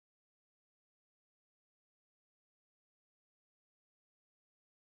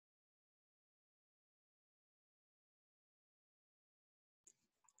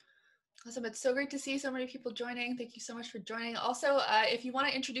Awesome. It's so great to see so many people joining. Thank you so much for joining. Also, if you want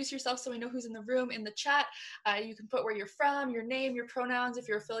to introduce yourself so we know who's in the room in the chat, you can put where you're from, your name, your pronouns, if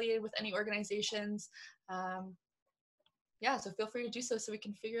you're affiliated with any organizations. Yeah, so feel free to do so we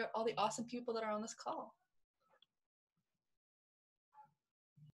can figure out all the awesome people that are on this call.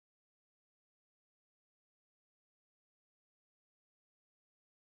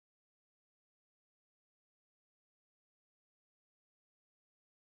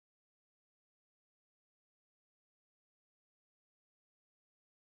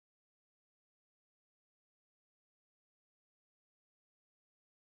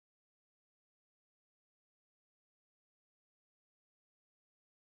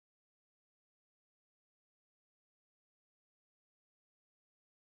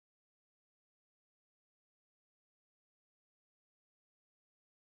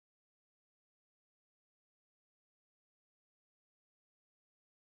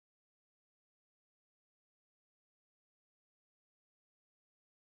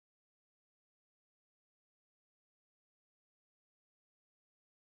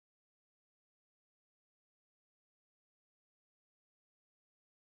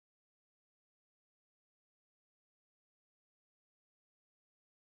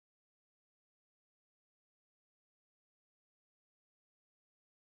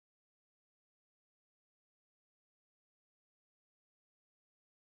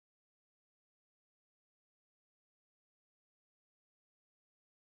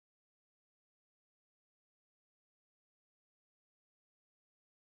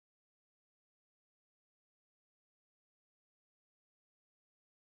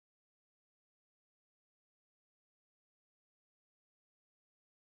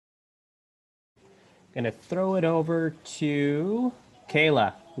 Going to throw it over to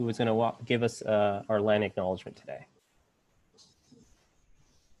Kayla, who is going to give us our land acknowledgement today.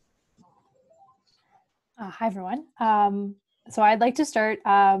 Hi, everyone. So I'd like to start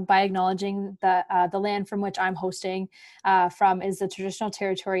by acknowledging that the land from which I'm hosting from is the traditional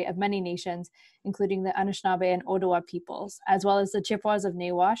territory of many nations, including the Anishinaabe and Ottawa peoples, as well as the Chippewas of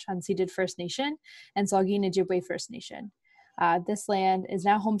Nawash, unceded First Nation, and Saugeen Ojibwe First Nation. This land is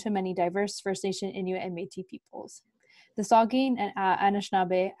now home to many diverse First Nation, Inuit, and Métis peoples. The Saugeen and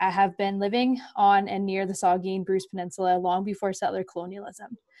Anishinaabe have been living on and near the Saugeen Bruce Peninsula long before settler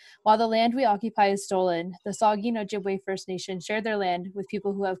colonialism. While the land we occupy is stolen, the Saugeen Ojibwe First Nation share their land with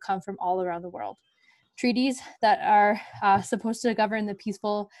people who have come from all around the world. Treaties that are supposed to govern the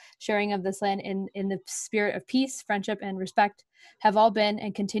peaceful sharing of this land in the spirit of peace, friendship, and respect have all been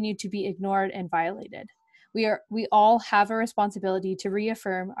and continue to be ignored and violated. We all have a responsibility to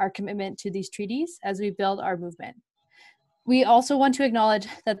reaffirm our commitment to these treaties as we build our movement. We also want to acknowledge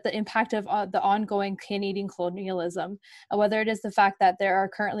that the impact of the ongoing Canadian colonialism, whether it is the fact that there are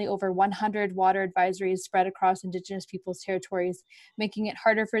currently over 100 water advisories spread across Indigenous peoples' territories, making it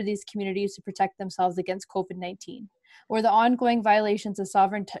harder for these communities to protect themselves against COVID-19, or the ongoing violations of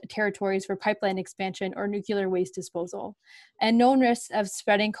sovereign territories for pipeline expansion or nuclear waste disposal, and known risks of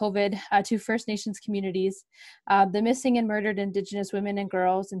spreading COVID to First Nations communities, the missing and murdered Indigenous women and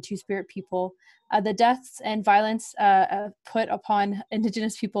girls and Two-Spirit people, the deaths and violence put upon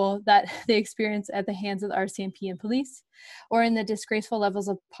Indigenous people that they experience at the hands of the RCMP and police, or in the disgraceful levels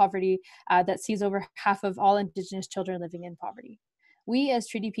of poverty that sees over half of all Indigenous children living in poverty. We as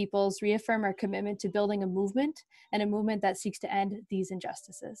treaty peoples reaffirm our commitment to building a movement, and a movement that seeks to end these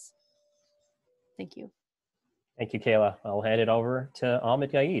injustices. Thank you. Thank you, Kayla. I'll hand it over to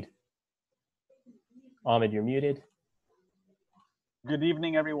Ahmed Gaid. Ahmed, you're muted. Good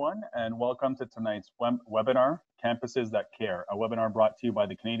evening, everyone, and welcome to tonight's webinar, Campuses That Care, a webinar brought to you by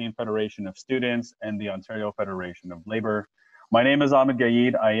the Canadian Federation of Students and the Ontario Federation of Labour. My name is Ahmed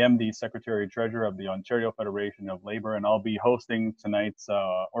Gaid. I am the Secretary-Treasurer of the Ontario Federation of Labour, and I'll be hosting tonight's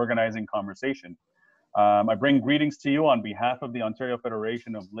organizing conversation. I bring greetings to you on behalf of the Ontario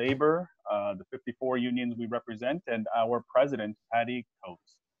Federation of Labour, the 54 unions we represent, and our president, Patty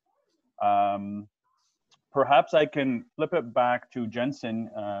Coates. Perhaps I can flip it back to Jensen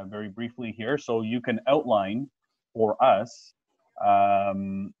very briefly here, so you can outline for us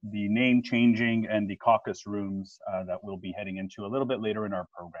the name changing and the caucus rooms that we'll be heading into a little bit later in our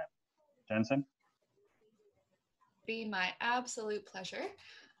program. Jensen? Be my absolute pleasure.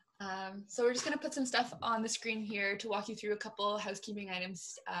 So we're just going to put some stuff on the screen here to walk you through a couple housekeeping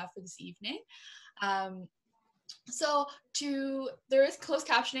items for this evening. So there is closed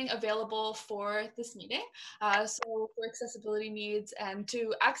captioning available for this meeting. So for accessibility needs and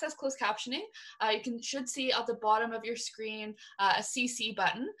to access closed captioning, you should see at the bottom of your screen a CC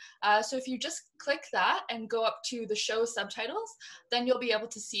button. So if you just click that and go up to the show subtitles, then you'll be able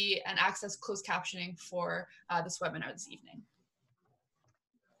to see and access closed captioning for this webinar this evening.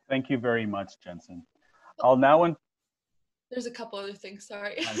 Thank you very much, Jensen. I'll now There's a couple other things,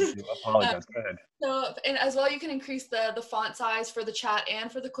 sorry. I do apologize. Go ahead. So, and as well, you can increase the font size for the chat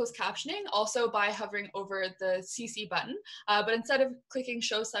and for the closed captioning, also by hovering over the CC button. But instead of clicking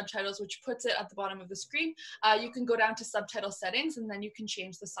show subtitles, which puts it at the bottom of the screen, you can go down to subtitle settings, and then you can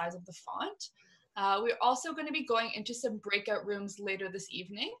change the size of the font. We're also going to be going into some breakout rooms later this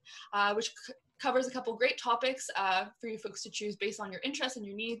evening, which covers a couple great topics for you folks to choose based on your interests and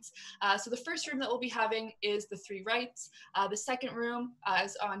your needs. So the first room that we'll be having is the 3 rights. The second room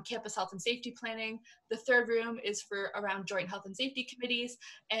is on campus health and safety planning. The third room is for around joint health and safety committees.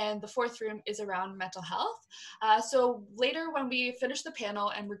 And the fourth room is around mental health. So later when we finish the panel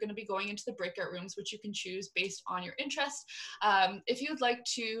and we're going to be going into the breakout rooms, which you can choose based on your interest. If you'd like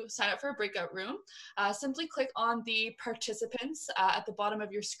to sign up for a breakout room, simply click on the participants at the bottom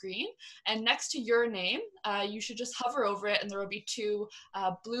of your screen, and next to your name, you should just hover over it, and there will be 2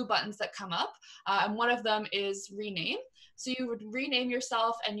 blue buttons that come up, and one of them is rename. So you would rename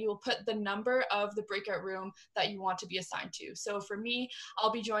yourself, and you will put the number of the breakout room that you want to be assigned to. So for me,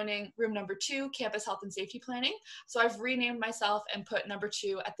 I'll be joining room number 2, campus health and safety planning. So I've renamed myself and put number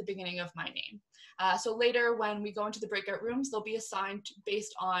 2 at the beginning of my name. So later when we go into the breakout rooms, they'll be assigned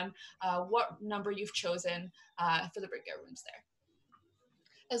based on what number you've chosen for the breakout rooms there.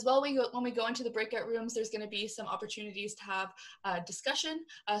 As well, when we go into the breakout rooms, there's going to be some opportunities to have discussion.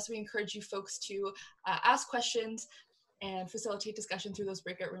 So we encourage you folks to ask questions and facilitate discussion through those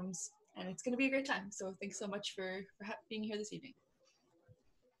breakout rooms. And it's going to be a great time. So thanks so much for being here this evening.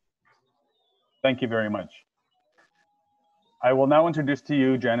 Thank you very much. I will now introduce to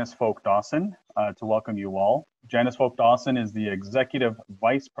you Janice Folk-Dawson to welcome you all. Janice Folk-Dawson is the Executive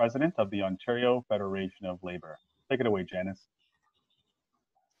Vice President of the Ontario Federation of Labour. Take it away, Janice.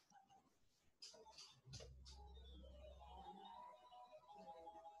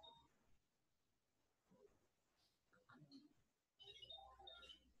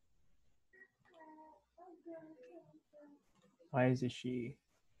 Why is it she?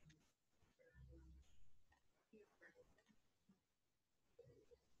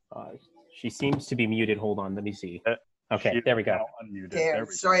 She seems to be muted. Hold on, let me see. Okay, there we go. Unmuted. Okay, There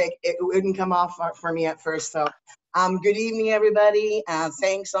we sorry, it wouldn't come off for me at first. So, good evening, everybody.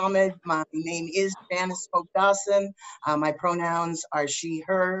 Thanks, Ahmed. My name is Janice Folk-Dawson. My pronouns are she,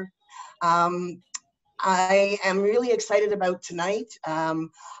 her. I am really excited about tonight.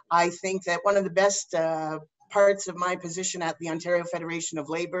 I think that one of the best parts of my position at the Ontario Federation of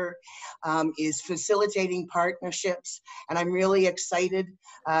Labour is facilitating partnerships, and I'm really excited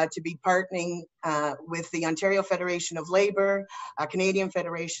to be partnering with the Ontario Federation of Labour, Canadian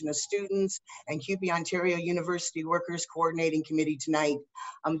Federation of Students, and CUPE Ontario University Workers Coordinating Committee tonight.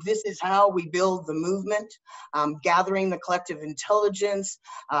 This is how we build the movement, gathering the collective intelligence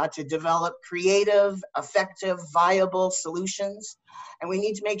to develop creative, effective, viable solutions. And we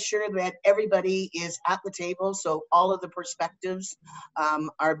need to make sure that everybody is at the table, so all of the perspectives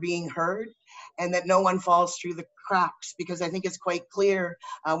are being heard, and that no one falls through the cracks, because I think it's quite clear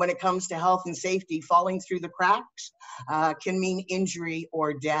when it comes to health and safety, falling through the cracks can mean injury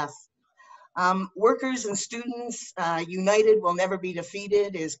or death. Workers and students united will never be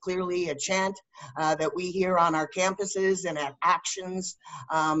defeated is clearly a chant that we hear on our campuses and at actions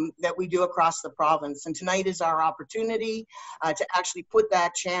that we do across the province. And tonight is our opportunity to actually put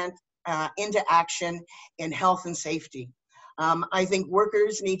that chant into action in health and safety. I think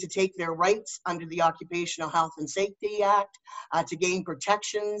workers need to take their rights under the Occupational Health and Safety Act to gain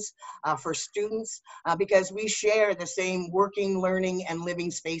protections for students because we share the same working, learning, and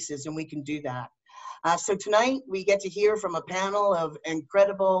living spaces, and we can do that. So tonight we get to hear from a panel of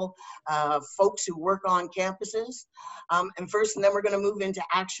incredible folks who work on campuses. And then we're going to move into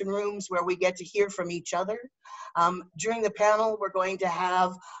action rooms where we get to hear from each other. During the panel, we're going to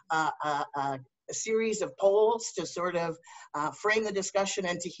have a series of polls to sort of frame the discussion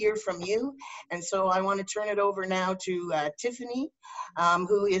and to hear from you. And so I want to turn it over now to Tiffany,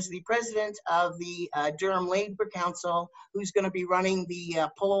 who is the president of the Durham Labour Council, who's going to be running the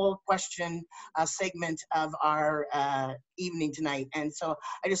poll question segment of our evening tonight. And so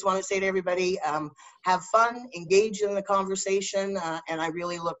I just want to say to everybody, have fun, engage in the conversation, and I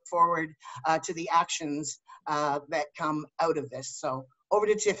really look forward to the actions that come out of this. So over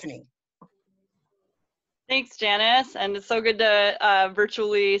to Tiffany. Thanks, Janice, and it's so good to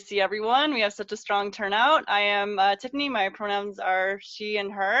virtually see everyone. We have such a strong turnout. I am Tiffany. My pronouns are she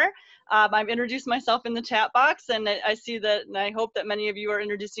and her. I've introduced myself in the chat box, and I see that, and I hope that many of you are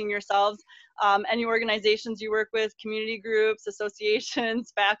introducing yourselves. Any organizations you work with, community groups,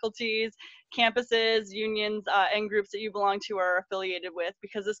 associations, faculties, campuses, unions, and groups that you belong to or are affiliated with,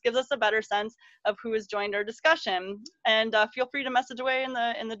 because this gives us a better sense of who has joined our discussion. And feel free to message away in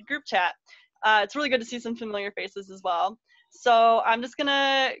the group chat. It's really good to see some familiar faces as well. So I'm just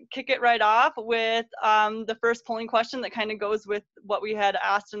gonna kick it right off with the first polling question that kind of goes with what we had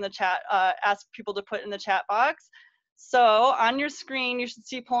asked in the chat, asked people to put in the chat box. So on your screen, you should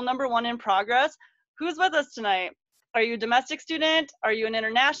see poll number 1 in progress. Who's with us tonight? Are you a domestic student? Are you an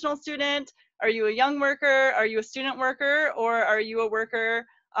international student? Are you a young worker? Are you a student worker? Or are you a worker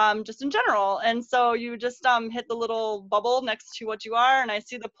just in general? And so you just hit the little bubble next to what you are, and I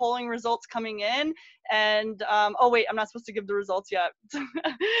see the polling results coming in. And oh wait, I'm not supposed to give the results yet.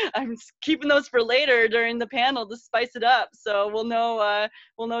 I'm keeping those for later during the panel to spice it up. So we'll know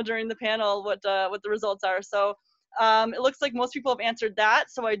during the panel what the results are. So it looks like most people have answered that.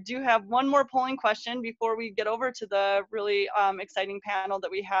 So I do have one more polling question before we get over to the really exciting panel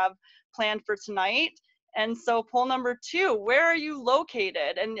that we have planned for tonight. And so poll number 2, where are you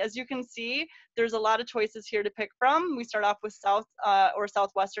located? And as you can see, there's a lot of choices here to pick from. We start off with South or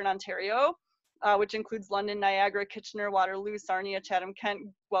Southwestern Ontario, which includes London, Niagara, Kitchener, Waterloo, Sarnia, Chatham, Kent,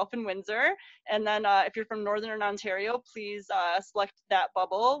 Guelph, and Windsor. And then if you're from Northern Ontario, please select that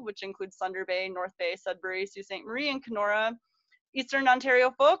bubble, which includes Thunder Bay, North Bay, Sudbury, Sault Ste. Marie, and Kenora. Eastern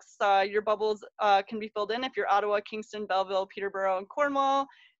Ontario folks, your bubbles can be filled in if you're Ottawa, Kingston, Belleville, Peterborough, and Cornwall.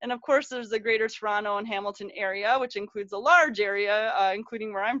 And of course, there's the greater Toronto and Hamilton area, which includes a large area,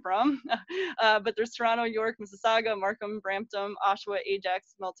 including where I'm from. But there's Toronto, York, Mississauga, Markham, Brampton, Oshawa,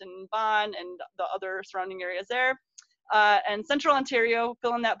 Ajax, Milton, Vaughan, and the other surrounding areas there. And Central Ontario,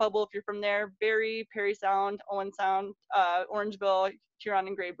 fill in that bubble if you're from there. Barrie, Parry Sound, Owen Sound, Orangeville, Huron,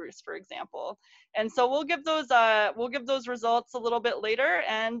 and Grey Bruce, for example. And so we'll give those results a little bit later.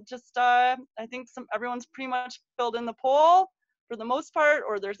 And just I think everyone's pretty much filled in the poll for the most part,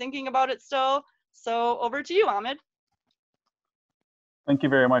 or they're thinking about it still. So over to you, Ahmed. Thank you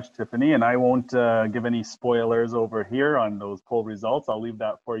very much, Tiffany. And I won't give any spoilers over here on those poll results. I'll leave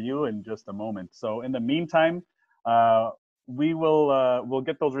that for you in just a moment. So in the meantime, we'll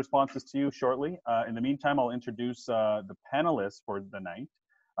get those responses to you shortly. In the meantime, I'll introduce the panelists for the night.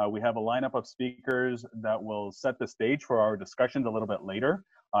 We have a lineup of speakers that will set the stage for our discussions a little bit later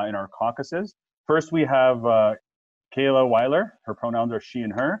in our caucuses. First, we have Kayla Weiler. Her pronouns are she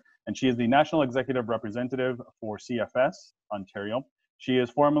and her, and she is the National Executive Representative for CFS Ontario. She is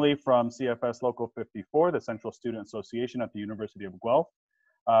formerly from CFS Local 54, the Central Student Association at the University of Guelph,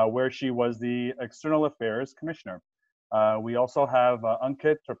 where she was the External Affairs Commissioner. We also have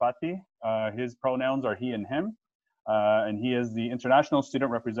Ankit Tripathi. His pronouns are he and him, and he is the International Student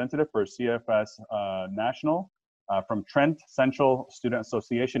Representative for CFS National from Trent Central Student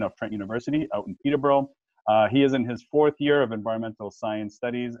Association of Trent University out in Peterborough. He is in his 4th year of environmental science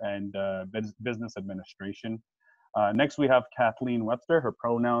studies and business administration. Next, we have Kathleen Webster. Her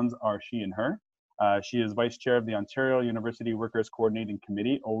pronouns are she and her. She is Vice Chair of the Ontario University Workers Coordinating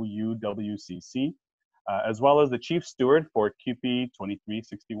Committee, OUWCC, as well as the Chief Steward for QP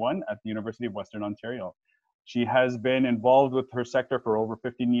 2361 at the University of Western Ontario. She has been involved with her sector for over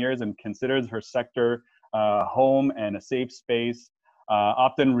 15 years and considers her sector home and a safe space,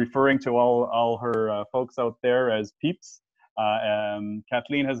 often referring to all her folks out there as peeps.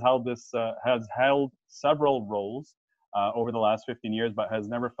 Kathleen has held several roles over the last 15 years, but has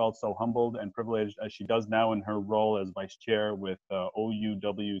never felt so humbled and privileged as she does now in her role as Vice Chair with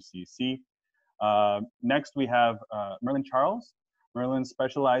OUWCC. Next, we have Merlin Charles. Merlin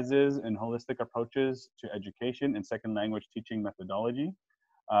specializes in holistic approaches to education and second language teaching methodology.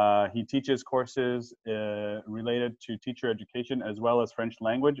 He teaches courses related to teacher education as well as French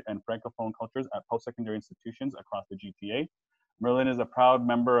language and Francophone cultures at post-secondary institutions across the GTA. Merlin is a proud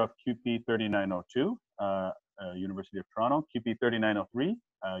member of QP 3902, University of Toronto, QP 3903,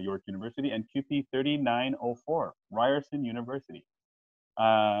 York University, and QP 3904, Ryerson University.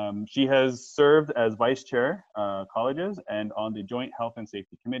 She has served as Vice Chair colleges and on the Joint Health and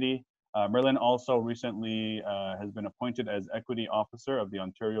Safety Committee. Merlin also recently has been appointed as Equity Officer of the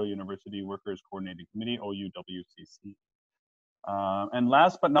Ontario University Workers Coordinating Committee, OUWCC. And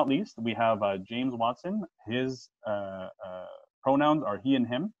last but not least, we have James Watson. His pronouns are he and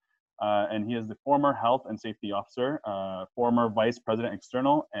him, and he is the former Health and Safety Officer, former Vice President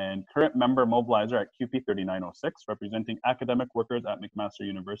External, and current member mobilizer at QP 3906, representing academic workers at McMaster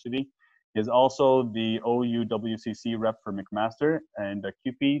University. is also the OUWCC rep for McMaster and a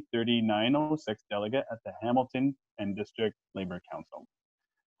QP 3906 delegate at the Hamilton and District Labor Council.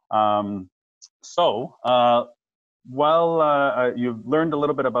 While you've learned a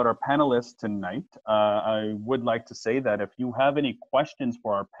little bit about our panelists tonight, I would like to say that if you have any questions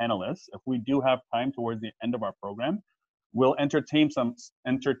for our panelists, if we do have time towards the end of our program, we'll entertain some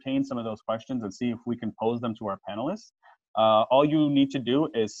of those questions and see if we can pose them to our panelists. All you need to do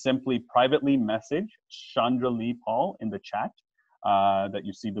is simply privately message Chandra Lee Paul in the chat that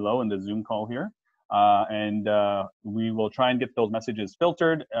you see below in the Zoom call here. And we will try and get those messages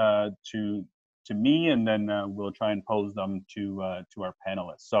filtered to me, and then we'll try and pose them to our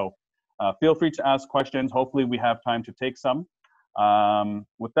panelists. So feel free to ask questions. Hopefully we have time to take some.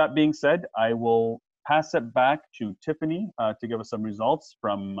 With that being said, I will pass it back to Tiffany to give us some results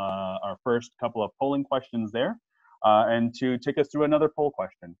from our first couple of polling questions there, and to take us through another poll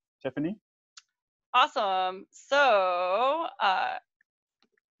question. Tiffany? Awesome. So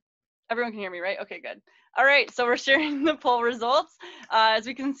everyone can hear me, right? Okay, good. All right, so we're sharing the poll results. As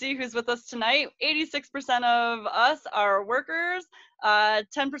we can see who's with us tonight, 86% of us are workers,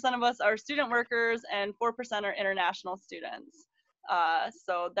 10% of us are student workers, and 4% are international students.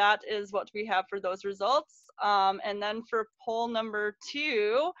 So that is what we have for those results. And then for poll number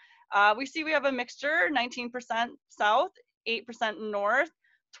 2, we see we have a mixture, 19% South, 8% North,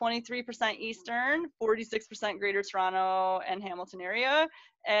 23% Eastern, 46% Greater Toronto and Hamilton area,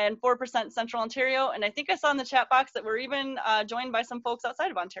 and 4% Central Ontario. And I think I saw in the chat box that we're even joined by some folks outside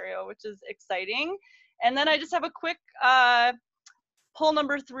of Ontario, which is exciting. And then I just have a quick poll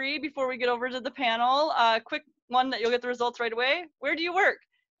number 3 before we get over to the panel. Quick one that you'll get the results right away. Where do you work?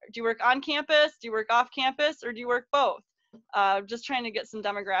 Do you work on campus? Do you work off campus? Or do you work both? Just trying to get some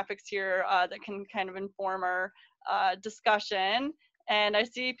demographics here that can kind of inform our discussion. And I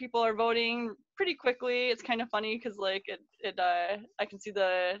see people are voting pretty quickly. It's kind of funny because like I can see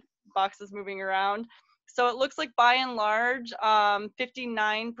the boxes moving around. So it looks like by and large,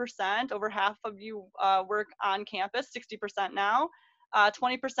 59%, over half of you work on campus, 60% now,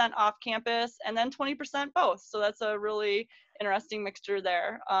 20% off campus, and then 20% both. So that's a really interesting mixture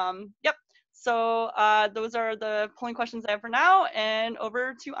there. Yep. So those are the polling questions I have for now, and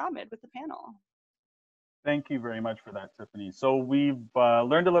over to Ahmed with the panel. Thank you very much for that, Tiffany. So we've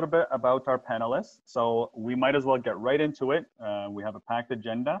learned a little bit about our panelists, so we might as well get right into it. We have a packed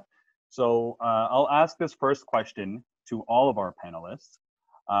agenda. So I'll ask this first question to all of our panelists.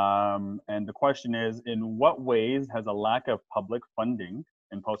 And the question is, in what ways has a lack of public funding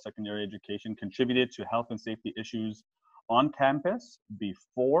in post-secondary education contributed to health and safety issues on campus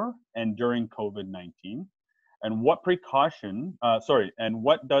before and during COVID-19? And what and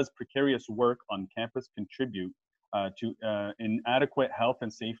what does precarious work on campus contribute to inadequate health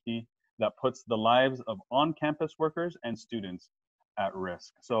and safety that puts the lives of on-campus workers and students at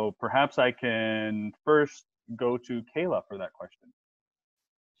risk? So perhaps I can first go to Kayla for that question.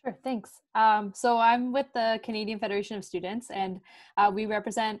 Sure, thanks. So I'm with the Canadian Federation of Students, and we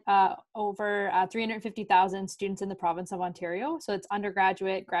represent over 350,000 students in the province of Ontario. So it's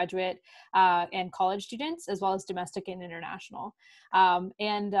undergraduate, graduate, and college students, as well as domestic and international.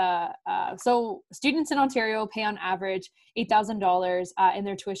 So students in Ontario pay on average $8,000 in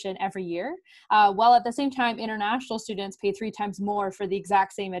their tuition every year, while at the same time, international students pay 3 times more for the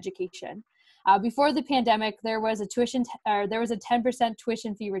exact same education. Before the pandemic, there was a 10%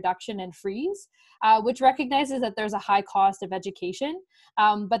 tuition fee reduction and freeze, which recognizes that there's a high cost of education,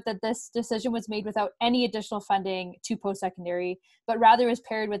 but that this decision was made without any additional funding to post-secondary, but rather was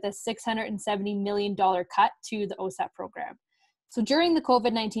paired with a $670 million cut to the OSAP program. So during the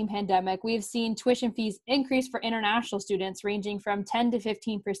COVID-19 pandemic, we have seen tuition fees increase for international students ranging from 10 to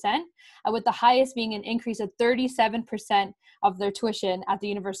 15%, with the highest being an increase of 37% of their tuition at the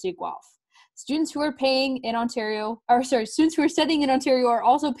University of Guelph. Students who are studying in Ontario are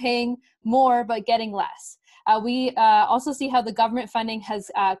also paying more but getting less. We also see how the government funding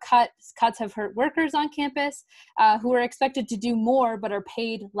has cuts have hurt workers on campus who are expected to do more but are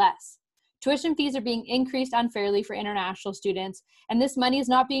paid less. Tuition fees are being increased unfairly for international students, and this money is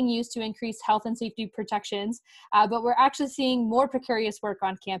not being used to increase health and safety protections, but we're actually seeing more precarious work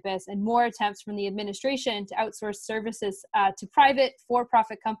on campus and more attempts from the administration to outsource services to private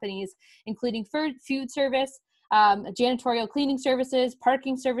for-profit companies, including food service, janitorial cleaning services,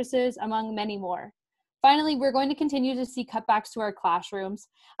 parking services, among many more. Finally, we're going to continue to see cutbacks to our classrooms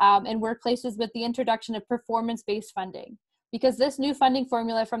and workplaces with the introduction of performance-based funding, because this new funding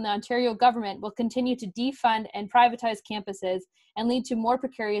formula from the Ontario government will continue to defund and privatize campuses and lead to more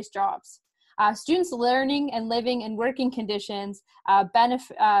precarious jobs. Students' learning and living and working conditions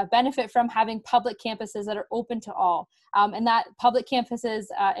benefit from having public campuses that are open to all. And that public campuses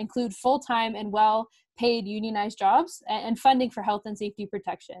include full-time and well-paid unionized jobs and funding for health and safety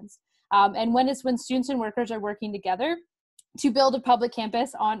protections. And when students and workers are working together to build a public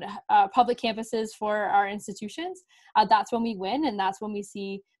campus on public campuses for our institutions, that's when we win, and that's when we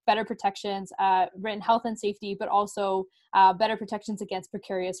see better protections, written health and safety, but also better protections against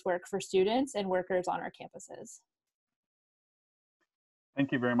precarious work for students and workers on our campuses.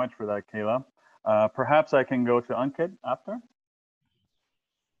 Thank you very much for that, Kayla. Perhaps I can go to Ankit after.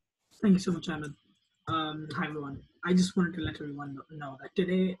 Thank you so much, Ahmed. Hi, everyone. I just wanted to let everyone know that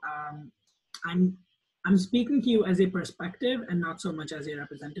today I'm speaking to you as a perspective and not so much as a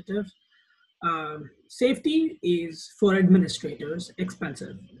representative. Safety is, for administrators,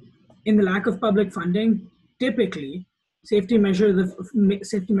 expensive. In the lack of public funding, typically, safety measures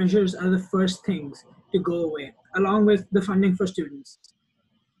are the first things to go away, along with the funding for students.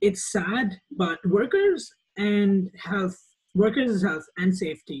 It's sad, but workers' health and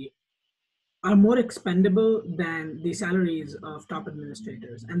safety are more expendable than the salaries of top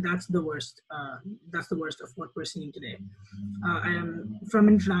administrators, and that's the worst. That's the worst of what we're seeing today. From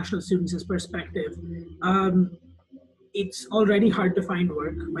international students' perspective, it's already hard to find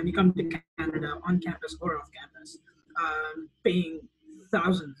work when you come to Canada, on campus or off campus, paying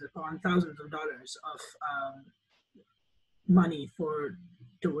thousands upon thousands of dollars of money for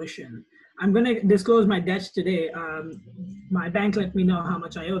tuition. I'm going to disclose my debts today. My bank let me know how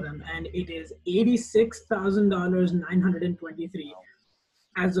much I owe them, and it is $86,923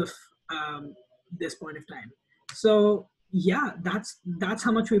 as of this point of time. So yeah, that's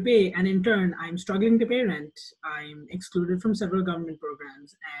how much we pay, and in turn, I'm struggling to pay rent. I'm excluded from several government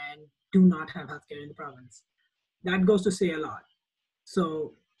programs and do not have healthcare in the province. That goes to say a lot.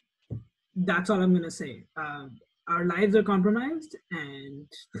 So that's all I'm going to say. Our lives are compromised, and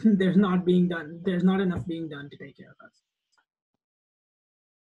there's not enough being done to take care of us.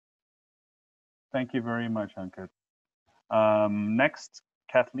 Thank you very much, Ankit. Next,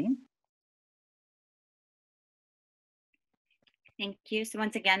 Kathleen. Thank you. So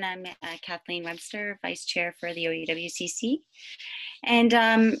once again, I'm Kathleen Webster, Vice Chair for the OUWCC. And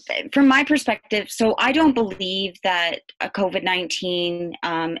from my perspective, so I don't believe that COVID-19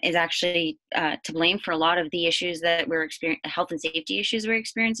 is actually to blame for a lot of the issues that we're experiencing, health and safety issues we're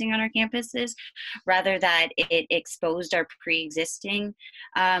experiencing on our campuses, rather that it exposed our pre-existing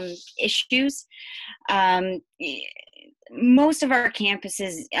issues. Most of our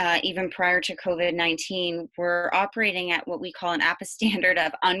campuses, even prior to COVID-19, were operating at what we call an APA standard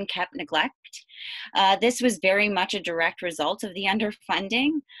of unkept neglect. This was very much a direct result of the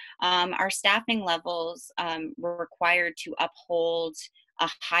underfunding. Our staffing levels were required to uphold a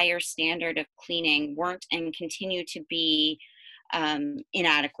higher standard of cleaning weren't and continue to be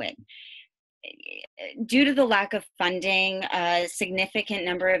inadequate. Due to the lack of funding, a significant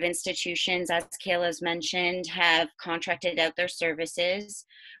number of institutions, as Kayla's mentioned, have contracted out their services,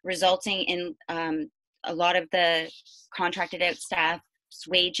 resulting in a lot of the contracted out staff's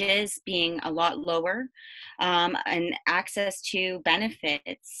wages being a lot lower, and access to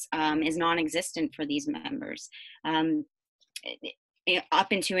benefits is non-existent for these members,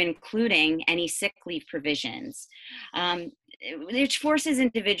 up into including any sick leave provisions. Which forces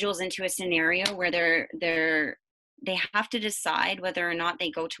individuals into a scenario where they have to decide whether or not they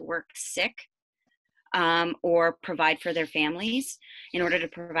go to work sick or provide for their families in order to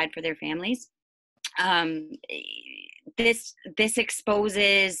provide for their families. This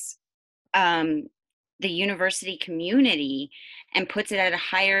exposes the university community and puts it at a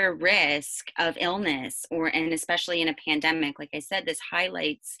higher risk of illness, and especially in a pandemic. Like I said, this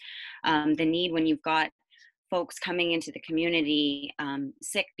highlights the need when you've got folks coming into the community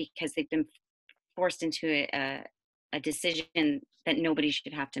sick because they've been forced into a decision that nobody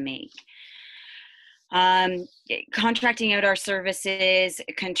should have to make. Contracting out our services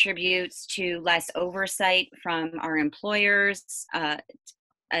contributes to less oversight from our employers,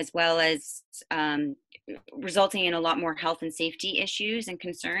 as well as resulting in a lot more health and safety issues and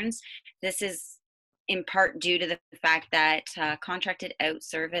concerns. This is in part due to the fact that contracted out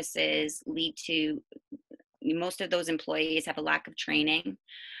services lead to most of those employees have a lack of training.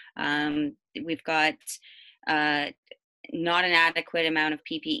 We've got not an adequate amount of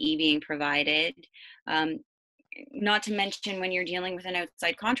PPE being provided. Not to mention, when you're dealing with an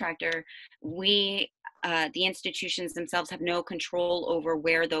outside contractor, the institutions themselves have no control over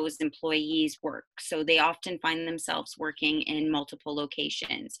where those employees work. So they often find themselves working in multiple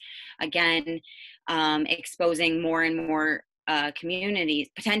locations. Again, exposing more and more communities,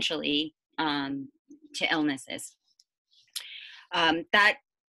 potentially, to illnesses. That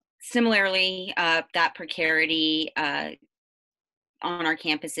similarly, that precarity on our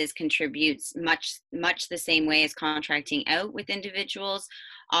campuses contributes much the same way as contracting out with individuals,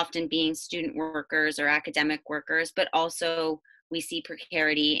 often being student workers or academic workers, but also we see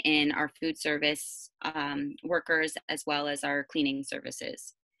precarity in our food service workers as well as our cleaning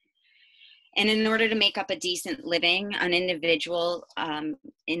services. And in order to make up a decent living, an individual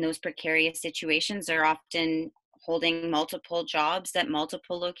in those precarious situations are often holding multiple jobs at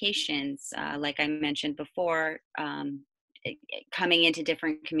multiple locations, like I mentioned before, coming into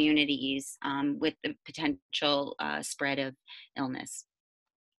different communities with the potential spread of illness.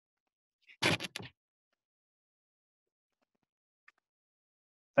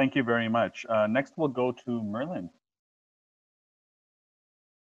 Thank you very much. Next, we'll go to Merlin.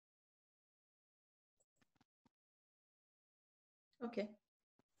 Okay.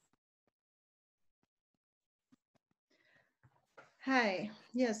 Hi,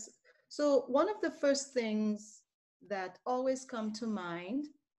 yes. So one of the first things that always come to mind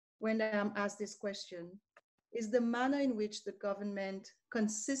when I'm asked this question is the manner in which the government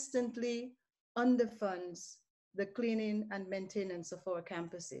consistently underfunds the cleaning and maintenance of our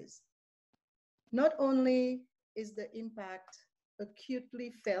campuses. Not only is the impact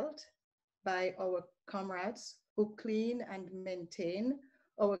acutely felt by our comrades who clean and maintain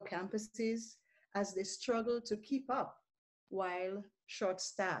our campuses as they struggle to keep up while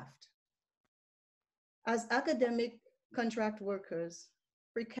short-staffed. As academic contract workers,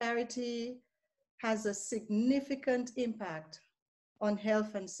 precarity has a significant impact on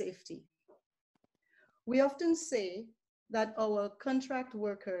health and safety. We often say that our contract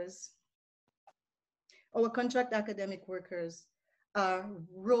academic workers are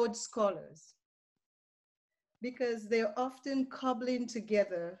Rhodes Scholars because they're often cobbling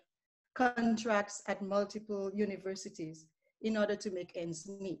together contracts at multiple universities in order to make ends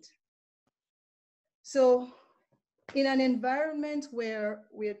meet. So in an environment where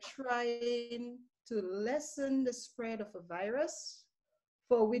we're trying to lessen the spread of a virus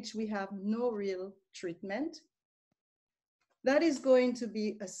for which we have no real treatment, that is going to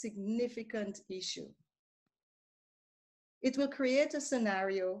be a significant issue. It will create a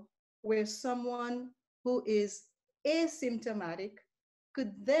scenario where someone who is asymptomatic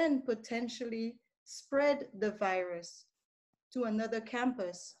could then potentially spread the virus to another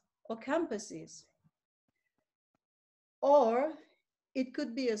campus or campuses. Or it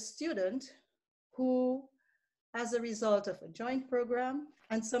could be a student who, as a result of a joint program,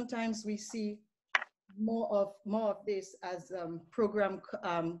 and sometimes we see more of this as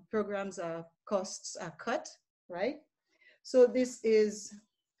programs costs are cut, right? So this is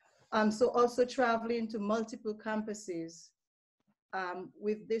so also traveling to multiple campuses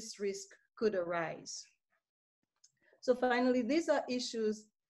with this risk could arise. So finally, these are issues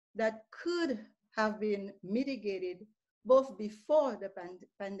that could have been mitigated both before the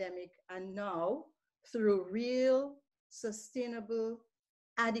pandemic and now through real, sustainable,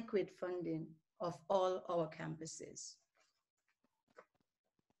 adequate funding of all our campuses.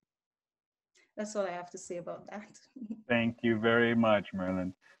 That's all I have to say about that. Thank you very much,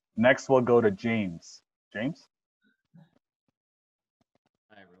 Merlin. Next, we'll go to James. James?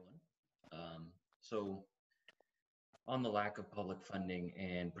 Hi, everyone. So on the lack of public funding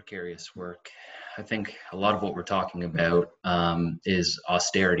and precarious work, I think a lot of what we're talking about is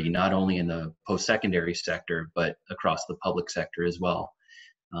austerity, not only in the post-secondary sector, but across the public sector as well.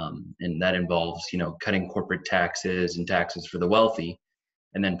 And that involves, cutting corporate taxes and taxes for the wealthy,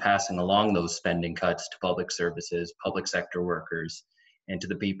 and then passing along those spending cuts to public services, public sector workers, and to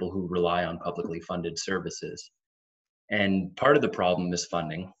the people who rely on publicly funded services. And part of the problem is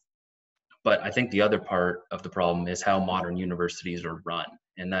funding. But I think the other part of the problem is how modern universities are run.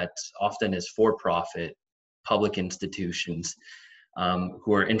 And that's often as for-profit public institutions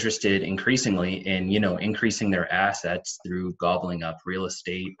who are interested increasingly in, increasing their assets through gobbling up real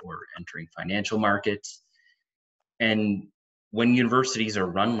estate or entering financial markets. And when universities are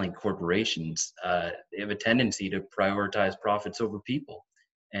run like corporations, they have a tendency to prioritize profits over people.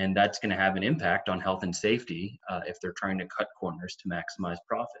 And that's going to have an impact on health and safety if they're trying to cut corners to maximize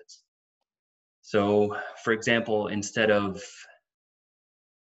profits. So, for example, instead of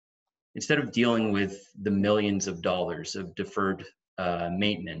dealing with the millions of dollars of deferred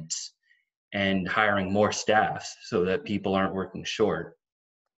maintenance and hiring more staff so that people aren't working short,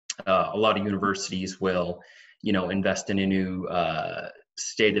 a lot of universities will, invest in a new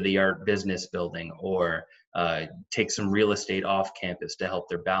state-of-the-art business building or take some real estate off campus to help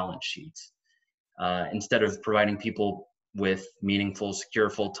their balance sheets. Instead of providing people with meaningful, secure,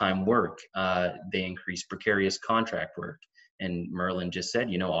 full-time work. They increase precarious contract work. And Merlin just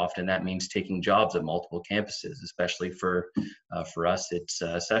said, often that means taking jobs at multiple campuses, especially for us, it's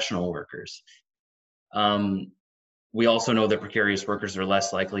sessional workers. We also know that precarious workers are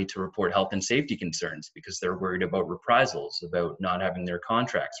less likely to report health and safety concerns because they're worried about reprisals, about not having their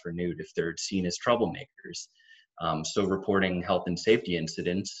contracts renewed if they're seen as troublemakers. So reporting health and safety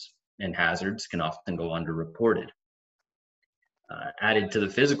incidents and hazards can often go underreported. Added to the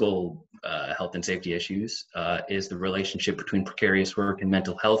physical health and safety issues is the relationship between precarious work and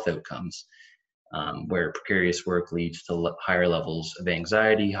mental health outcomes, where precarious work leads to higher levels of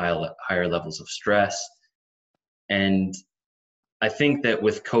anxiety, higher levels of stress. And I think that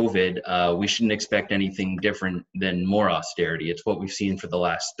with COVID, we shouldn't expect anything different than more austerity. It's what we've seen for the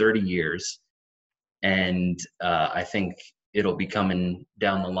last 30 years. And I think it'll be coming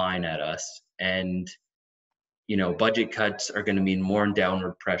down the line at us. And budget cuts are going to mean more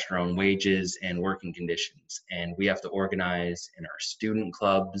downward pressure on wages and working conditions. And we have to organize in our student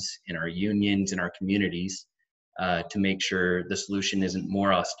clubs, in our unions, in our communities to make sure the solution isn't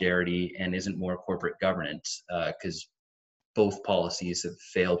more austerity and isn't more corporate governance, because both policies have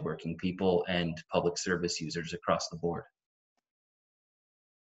failed working people and public service users across the board.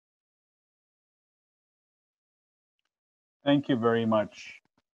 Thank you very much.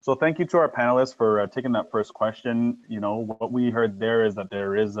 So thank you to our panelists for taking that first question. What we heard there is that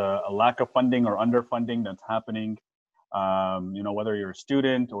there is a lack of funding or underfunding that's happening. Whether you're a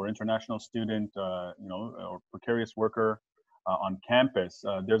student or international student, or precarious worker on campus,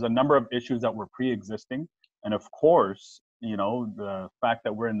 there's a number of issues that were pre-existing. And of course, the fact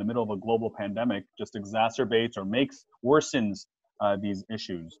that we're in the middle of a global pandemic just exacerbates or worsens these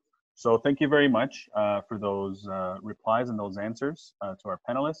issues. So thank you very much for those replies and those answers to our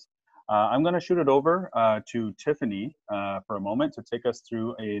panelists. I'm going to shoot it over to Tiffany for a moment to take us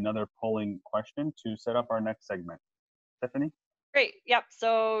through another polling question to set up our next segment. Tiffany? Great. Yep.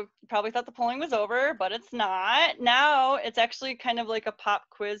 So you probably thought the polling was over, but it's not. Now it's actually kind of like a pop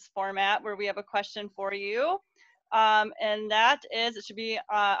quiz format where we have a question for you. And that is, it should be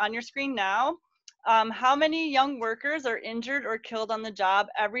on your screen now. How many young workers are injured or killed on the job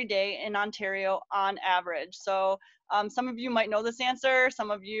every day in Ontario on average? So some of you might know this answer.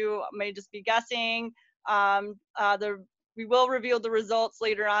 Some of you may just be guessing. We will reveal the results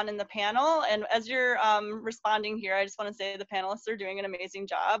later on in the panel. And as you're responding here, I just want to say the panelists are doing an amazing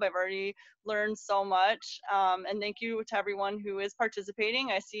job. I've already learned so much. And thank you to everyone who is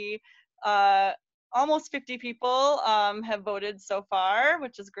participating. I see almost 50 people have voted so far,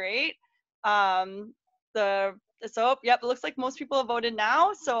 which is great. Yep, it looks like most people have voted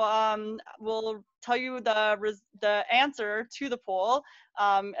now. So we'll tell you the answer to the poll,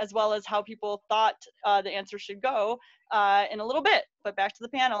 as well as how people thought the answer should go in a little bit. But back to the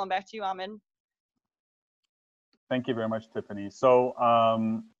panel and back to you, Ahmed. Thank you very much, Tiffany. So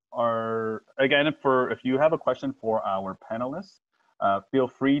again, if you have a question for our panelists, feel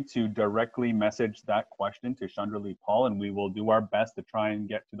free to directly message that question to Chandralee Paul, and we will do our best to try and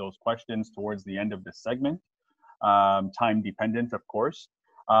get to those questions towards the end of this segment, time dependent, of course.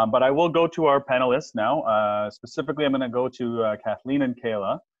 But I will go to our panelists now. Specifically, I'm going to go to Kathleen and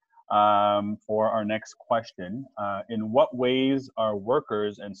Kayla for our next question. In what ways are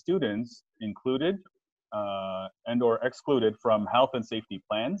workers and students included and or excluded from health and safety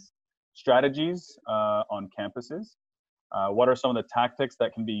plans, strategies on campuses? What are some of the tactics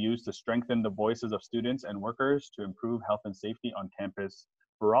that can be used to strengthen the voices of students and workers to improve health and safety on campus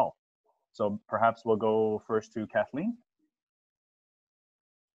for all? So perhaps we'll go first to Kathleen.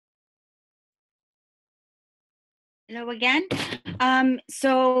 Hello again.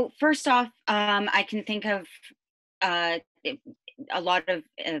 So first off, I can think of a lot of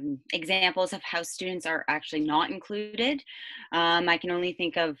examples of how students are actually not included. I can only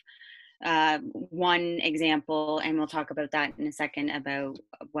think of one example, and we'll talk about that in a second about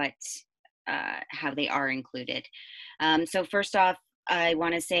how they are included. So first off, I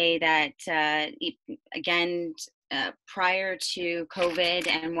want to say that again, prior to COVID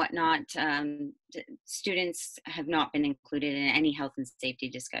and whatnot, students have not been included in any health and safety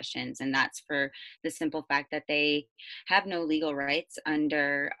discussions, and that's for the simple fact that they have no legal rights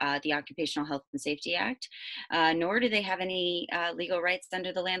under the Occupational Health and Safety Act, nor do they have any legal rights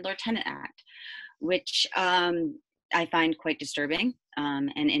under the Landlord-Tenant Act, which I find quite disturbing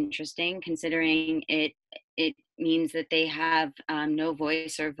and interesting, considering it means that they have no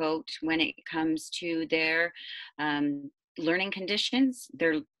voice or vote when it comes to their learning conditions,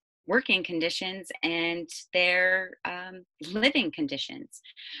 their working conditions, and their living conditions.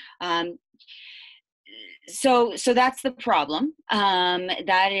 so that's the problem.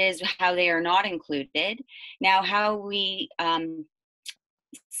 That is how they are not included. Now, how we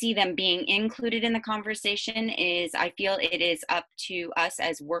see them being included in the conversation is, I feel it is up to us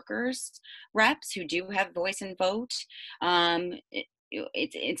as workers reps who do have voice and vote.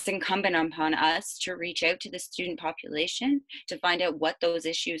 It's incumbent upon us to reach out to the student population to find out what those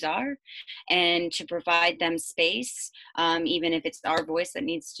issues are and to provide them space, even if it's our voice that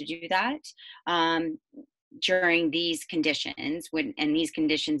needs to do that, during these conditions, and these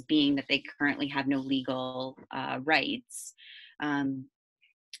conditions being that they currently have no legal rights.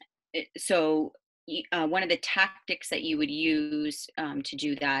 So one of the tactics that you would use to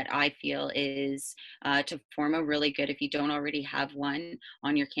do that, I feel, is to form a really good, if you don't already have one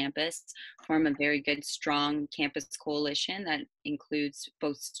on your campus, form a very good, strong campus coalition that includes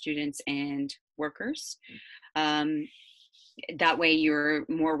both students and workers. That way you're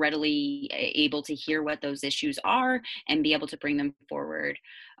more readily able to hear what those issues are and be able to bring them forward,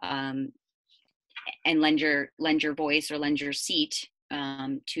 and lend your voice or lend your seat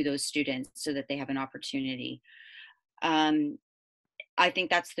to those students so that they have an opportunity. I think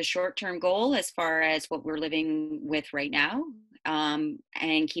that's the short-term goal as far as what we're living with right now. And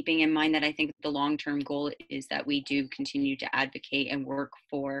keeping in mind that I think the long-term goal is that we do continue to advocate and work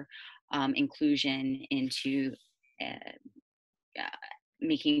for inclusion into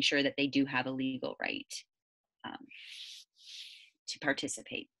making sure that they do have a legal right to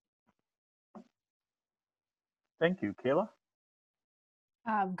participate. Thank you. Kayla?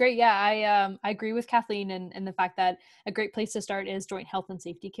 Great. Yeah, I agree with Kathleen in the fact that a great place to start is joint health and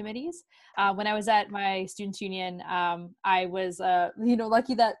safety committees. When I was at my students union, I was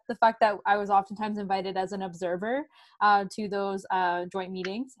lucky that the fact that I was oftentimes invited as an observer to those joint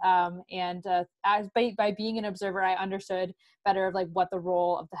meetings, and as by being an observer, I understood better of like what the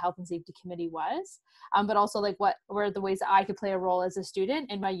role of the health and safety committee was, but also like what were the ways that I could play a role as a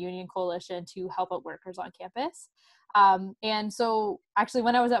student in my union coalition to help out workers on campus. And so actually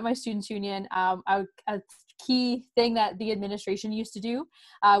when I was at my students union, a key thing that the administration used to do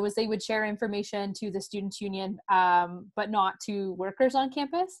was they would share information to the students union, but not to workers on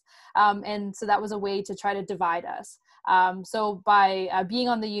campus. And so that was a way to try to divide us. So by being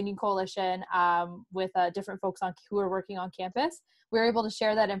on the union coalition with different folks who are working on campus, we were able to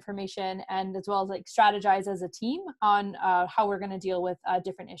share that information and as well as like strategize as a team on how we're going to deal with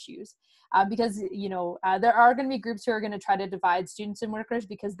different issues. Because there are going to be groups who are going to try to divide students and workers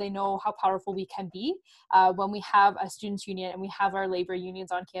because they know how powerful we can be when we have a students union and we have our labor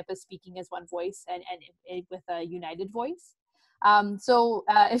unions on campus speaking as one voice and with a united voice. So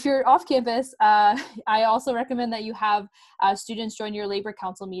if you're off campus, I also recommend that you have students join your labor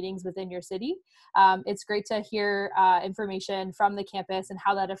council meetings within your city. It's great to hear information from the campus and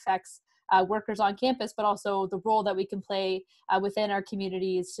how that affects workers on campus, but also the role that we can play within our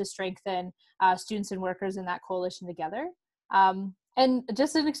communities to strengthen students and workers in that coalition together. And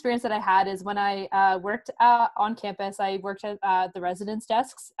just an experience that I had is when I worked on campus, I worked at the residence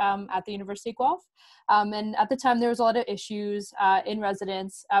desks at the University of Guelph. And at the time, there was a lot of issues in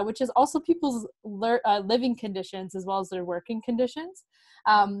residence, which is also people's living conditions as well as their working conditions.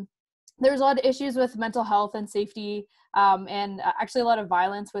 There's a lot of issues with mental health and safety, and actually a lot of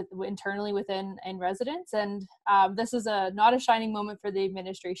violence internally within residents. And this is not a shining moment for the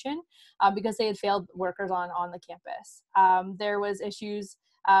administration because they had failed workers on the campus. There was issues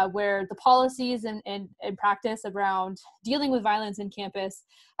where the policies and practice around dealing with violence in campus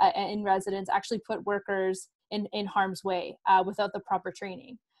in residence actually put workers in harm's way without the proper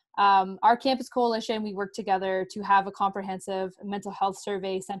training. Our campus coalition, we work together to have a comprehensive mental health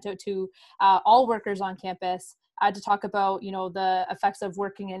survey sent out to all workers on campus to talk about, the effects of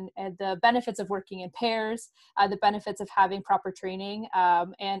working and the benefits of working in pairs, the benefits of having proper training,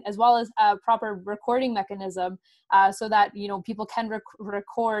 and as well as a proper recording mechanism so that, people can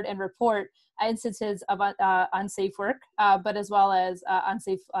record and report instances of unsafe work, but as well as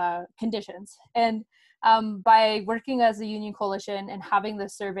unsafe conditions. And by working as a union coalition and having the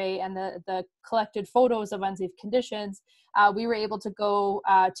survey and the collected photos of unsafe conditions, we were able to go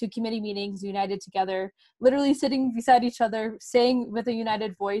to committee meetings united together, literally sitting beside each other, saying with a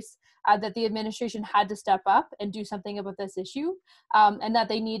united voice that the administration had to step up and do something about this issue, and that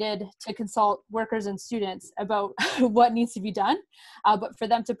they needed to consult workers and students about what needs to be done, but for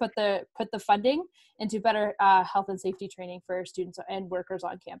them to put the funding into better health and safety training for students and workers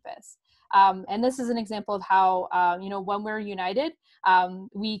on campus. And this is an example of how, when we're united,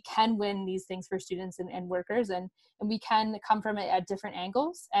 we can win these things for students and workers, and we can come from it at different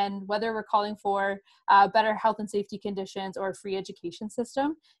angles. And whether we're calling for better health and safety conditions or a free education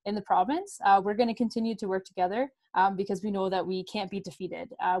system in the province, we're going to continue to work together because we know that we can't be defeated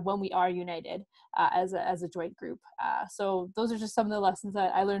when we are united as a joint group. So those are just some of the lessons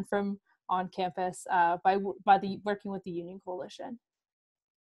that I learned from on campus by working with the Union Coalition.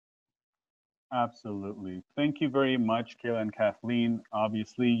 Absolutely. Thank you very much, Kayla and Kathleen.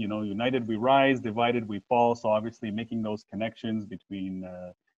 Obviously, you know, united we rise, divided we fall. So obviously making those connections between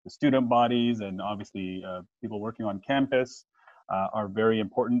the student bodies and obviously people working on campus are very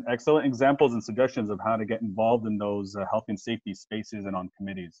important. Excellent examples and suggestions of how to get involved in those health and safety spaces and on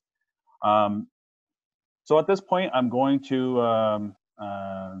committees. So at this point, I'm going to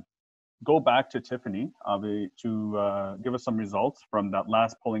go back to Tiffany to give us some results from that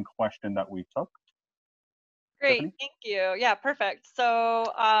last polling question that we took. Great, Tiffany? thank you. Yeah, perfect. So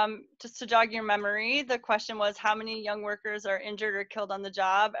just to jog your memory, the question was how many young workers are injured or killed on the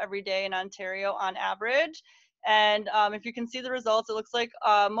job every day in Ontario on average? And if you can see the results, it looks like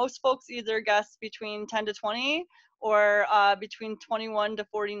most folks either guessed between 10 to 20 or between 21 to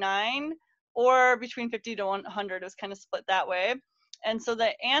 49 or between 50 to 100. It was kind of split that way. And so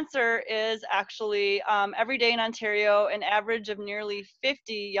the answer is actually every day in Ontario, an average of nearly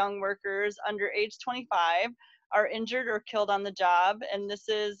 50 young workers under age 25 are injured or killed on the job. And this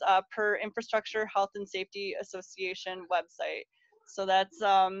is per Infrastructure Health and Safety Association website. So that's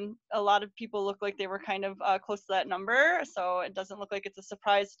a lot of people look like they were kind of close to that number. So it doesn't look like it's a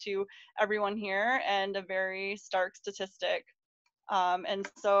surprise to everyone here and a very stark statistic. And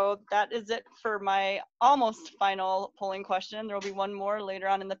so that is it for my almost final polling question. There will be one more later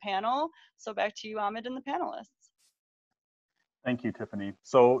on in the panel. So back to you, Ahmed, and the panelists. Thank you, Tiffany.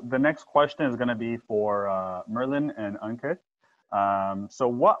 So the next question is going to be for Merlin and Ankit. So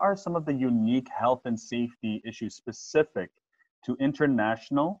what are some of the unique health and safety issues specific to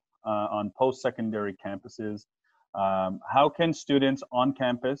international on post-secondary campuses? How can students on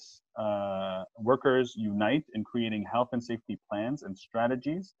campus, workers unite in creating health and safety plans and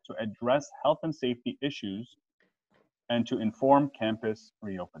strategies to address health and safety issues and to inform campus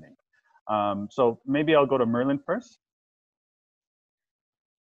reopening? So maybe I'll go to Merlin first.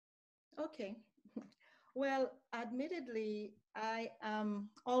 Okay. Well, admittedly, I am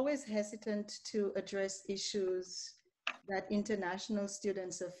always hesitant to address issues that international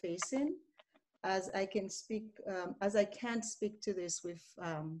students are facing, as I can't speak to this with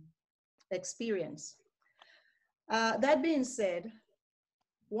experience. That being said,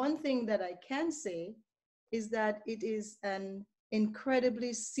 one thing that I can say is that it is an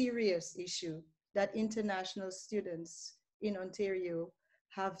incredibly serious issue that international students in Ontario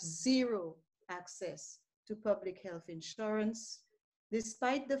have zero access to public health insurance,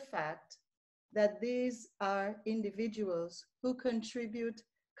 despite the fact that these are individuals who contribute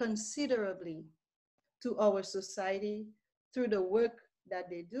considerably to our society through the work that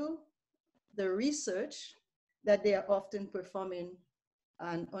they do, the research that they are often performing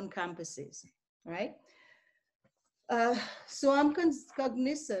on campuses, right? So I'm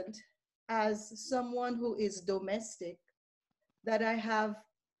cognizant as someone who is domestic that I have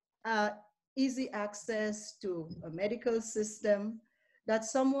easy access to a medical system, that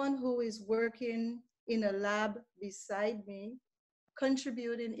someone who is working in a lab beside me,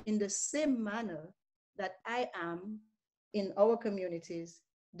 contributing in the same manner that I am in our communities,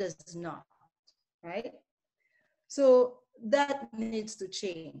 does not, right? So that needs to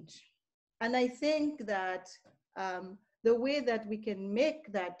change. And I think that the way that we can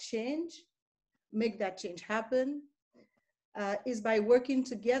make that change happen, is by working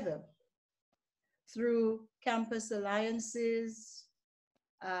together through campus alliances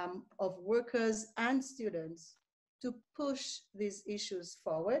of workers and students to push these issues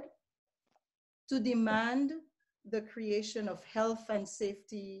forward, to demand the creation of health and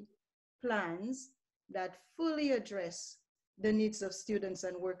safety plans that fully address the needs of students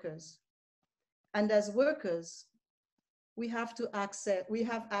and workers. And as workers, we have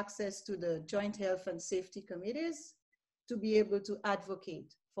access to the joint health and safety committees to be able to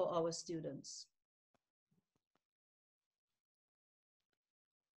advocate for our students.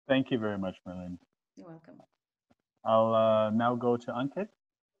 Thank you very much, Merlin. You're welcome. I'll now go to Ankit.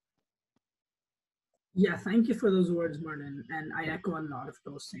 Yeah, thank you for those words, Martin. And I echo a lot of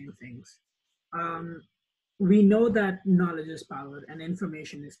those same things. We know that knowledge is power and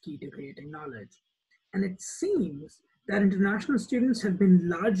information is key to creating knowledge. And it seems that international students have been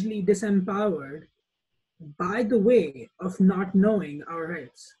largely disempowered by the way of not knowing our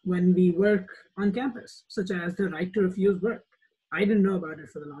rights when we work on campus, such as the right to refuse work. I didn't know about it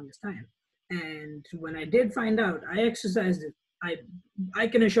for the longest time. And when I did find out, I exercised it. I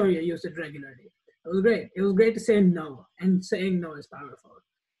can assure you, I used it regularly. It was great. It was great to say no, and saying no is powerful.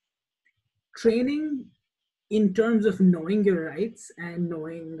 training in terms of knowing your rights and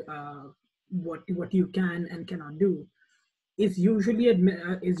knowing what you can and cannot do is usually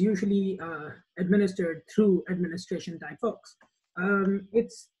administered through administration type folks.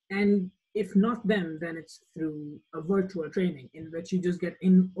 And if not them, then it's through a virtual training in which you just get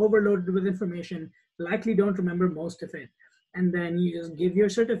overloaded with information, likely don't remember most of it, and then you just give your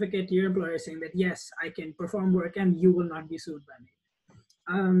certificate to your employer saying that yes, I can perform work and you will not be sued by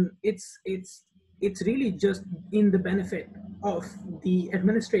me. It's really just in the benefit of the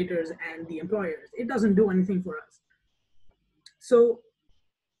administrators and the employers. It doesn't do anything for us. So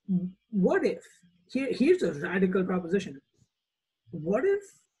what if, here's a radical proposition. What if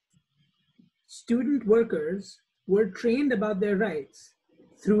student workers were trained about their rights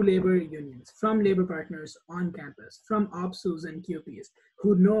through labor unions, from labor partners on campus, from OPSUs and QPs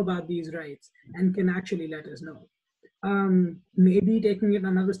who know about these rights and can actually let us know? Maybe taking it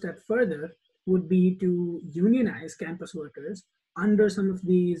another step further would be to unionize campus workers under some of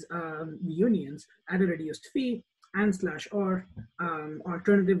these unions at a reduced fee and/or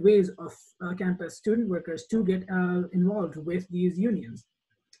alternative ways of campus student workers to get involved with these unions.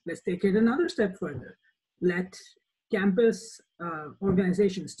 Let's take it another step further. Let campus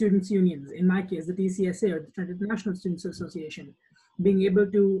organizations, students' unions, in my case, the TCSA or the Trent International Students Association, being able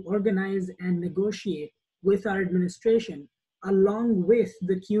to organize and negotiate with our administration along with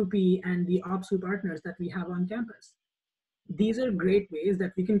the QP and the OPSU partners that we have on campus. These are great ways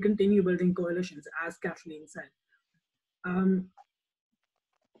that we can continue building coalitions, as Kathleen said.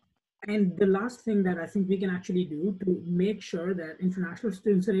 And the last thing that I think we can actually do to make sure that international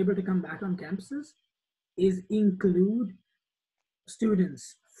students are able to come back on campuses is include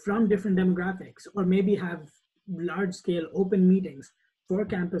students from different demographics, or maybe have large-scale open meetings for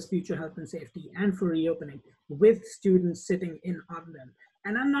campus future health and safety and for reopening with students sitting in on them.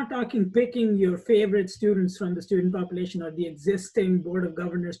 And I'm not talking picking your favorite students from the student population or the existing Board of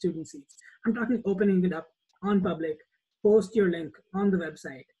Governors student seats. I'm talking opening it up on public, post your link on the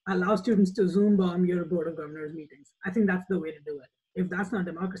website, allow students to Zoom bomb your Board of Governors meetings. I think that's the way to do it. If that's not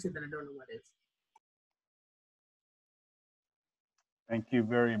democracy, then I don't know what is. Thank you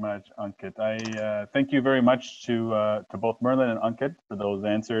very much, Ankit. I thank you very much to both Merlin and Ankit for those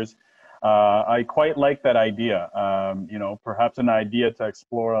answers. I quite like that idea. You know, perhaps an idea to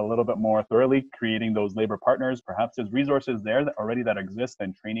explore a little bit more thoroughly, creating those labor partners. Perhaps there's resources there that already exist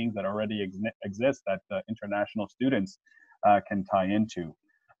and trainings that already exist that international students can tie into.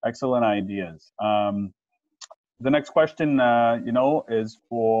 Excellent ideas. The next question, you know, is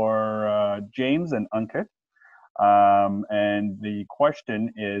for James and Ankit. And the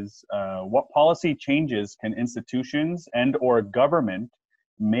question is, what policy changes can institutions and or government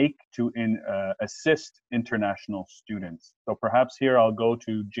make to assist international students? So perhaps here I'll go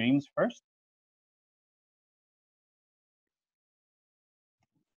to James first.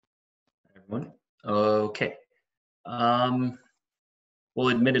 Everyone. Okay. Well,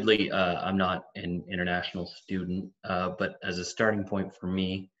 admittedly, I'm not an international student, but as a starting point for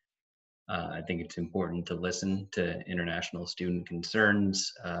me, I think it's important to listen to international student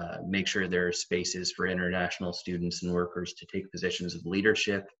concerns, make sure there are spaces for international students and workers to take positions of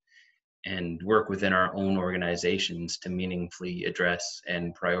leadership, and work within our own organizations to meaningfully address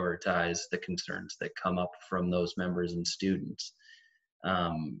and prioritize the concerns that come up from those members and students.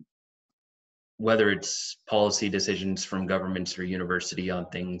 Whether it's policy decisions from governments or university on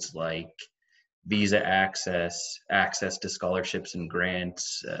things like visa access, access to scholarships and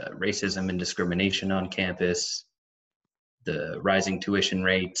grants, racism and discrimination on campus, the rising tuition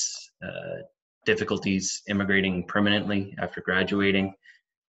rates, difficulties immigrating permanently after graduating.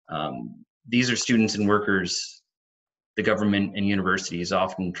 These are students and workers the government and universities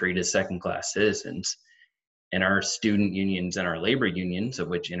often treat as second-class citizens, and our student unions and our labor unions, of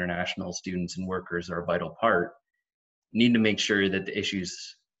which international students and workers are a vital part, need to make sure that the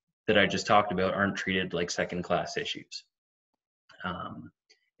issues that I just talked about aren't treated like second-class issues.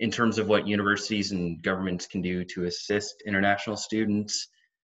 In terms of what universities and governments can do to assist international students,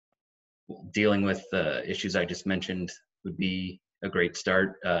 dealing with the issues I just mentioned would be a great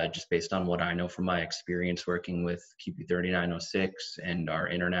start, just based on what I know from my experience working with QP 3906 and our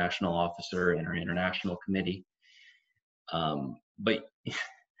international officer and our international committee. But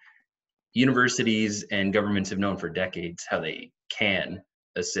universities and governments have known for decades how they can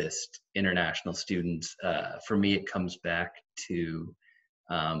assist international students. For me, it comes back to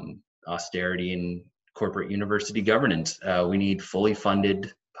austerity in corporate university governance. We need fully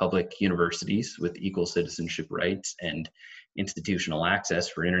funded public universities with equal citizenship rights and institutional access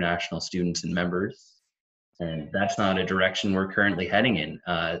for international students and members. And that's not a direction we're currently heading in.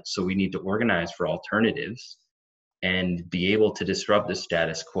 So we need to organize for alternatives and be able to disrupt the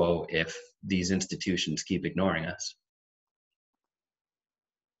status quo if these institutions keep ignoring us.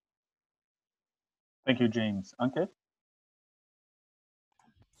 Thank you, James. Ankit?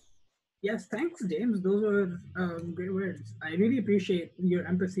 Yes, thanks, James. Those were great words. I really appreciate your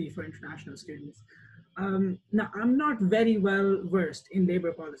empathy for international students. Now, I'm not very well versed in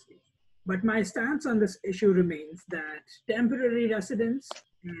labor policy, but my stance on this issue remains that temporary residents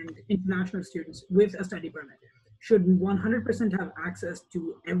and international students with a study permit should 100% have access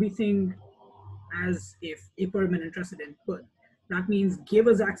to everything as if a permanent resident would. That means give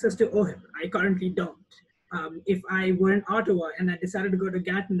us access to OHIP. I currently don't. If I were in Ottawa and I decided to go to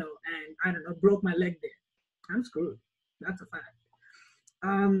Gatineau and I don't know, broke my leg there, I'm screwed. That's a fact.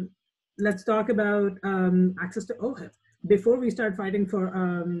 Let's talk about access to OHIP. Before we start fighting for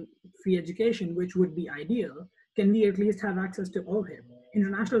free education, which would be ideal, can we at least have access to OHIP?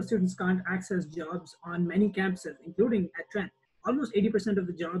 International students can't access jobs on many campuses, including at Trent. Almost 80% of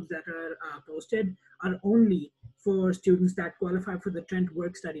the jobs that are posted are only for students that qualify for the Trent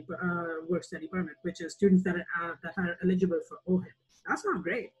work study permit, which is students that are eligible for OHIP. That's not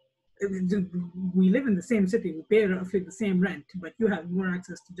great. We live in the same city, we pay roughly the same rent, but you have more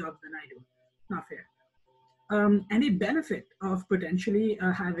access to jobs than I do. Not fair. And a benefit of potentially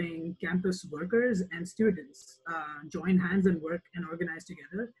having campus workers and students join hands and work and organize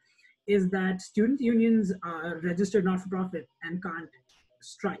together is that student unions are registered not-for-profit and can't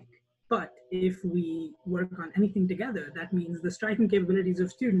strike. But if we work on anything together, that means the striking capabilities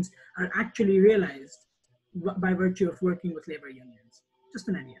of students are actually realized by virtue of working with labor unions. Just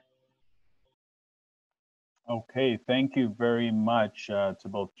an idea. Okay, thank you very much to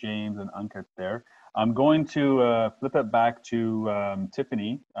both James and Ankit there. I'm going to flip it back to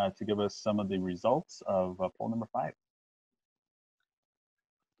Tiffany to give us some of the results of poll number 5.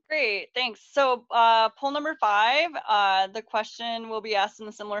 Great, thanks. So poll number 5, the question will be asked in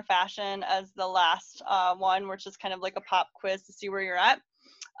a similar fashion as the last one, which is kind of like a pop quiz to see where you're at.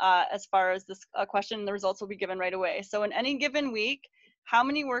 As far as this question, the results will be given right away. So in any given week, how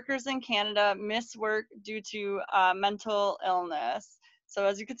many workers in Canada miss work due to mental illness? So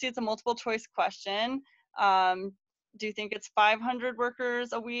as you can see, it's a multiple choice question. Do you think it's 500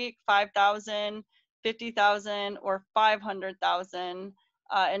 workers a week, 5,000, 50,000, or 500,000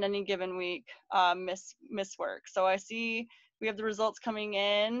 in any given week miss work? So I see we have the results coming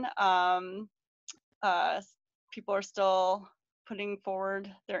in. People are still putting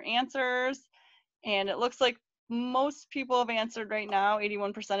forward their answers, and it looks like most people have answered right now.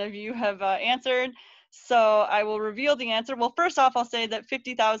 81% of you have answered. So I will reveal the answer. Well, first off, I'll say that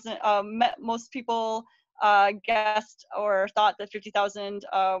 50,000, most people guessed or thought that 50,000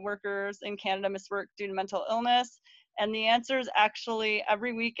 workers in Canada miss work due to mental illness. And the answer is actually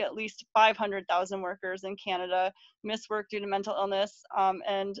every week, at least 500,000 workers in Canada miss work due to mental illness.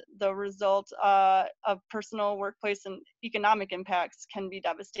 And the result of personal, workplace, and economic impacts can be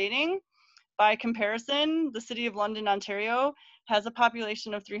devastating. By comparison, the City of London, Ontario has a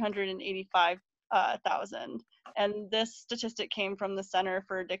population of 385,000. And this statistic came from the Center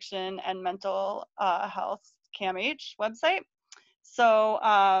for Addiction and Mental Health CAMH website. So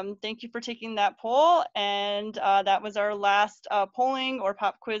thank you for taking that poll. And that was our last polling or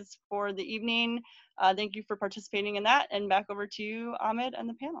pop quiz for the evening. Thank you for participating in that. And back over to you, Ahmed, and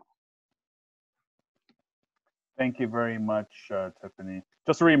the panel. Thank you very much, Tiffany.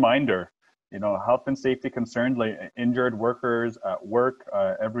 Just a reminder, health and safety concerns like injured workers at work,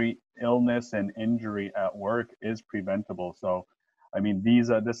 every illness and injury at work is preventable. So, I mean,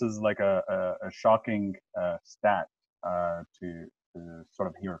 this is like a shocking stat to sort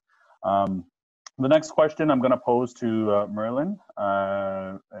of hear. The next question I'm going to pose to Merlin,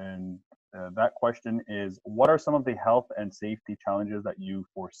 and that question is, what are some of the health and safety challenges that you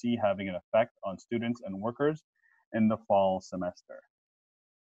foresee having an effect on students and workers in the fall semester?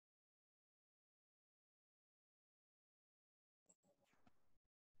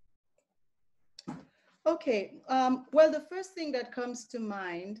 Okay, well, the first thing that comes to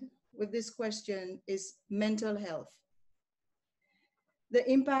mind with this question is mental health. The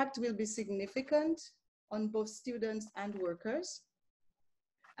impact will be significant on both students and workers,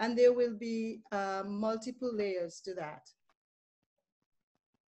 and there will be multiple layers to that.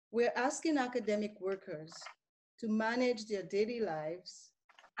 We're asking academic workers to manage their daily lives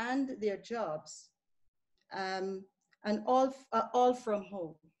and their jobs, and all from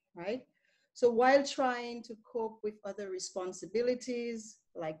home, right? So while trying to cope with other responsibilities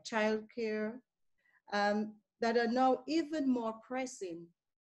like childcare, that are now even more pressing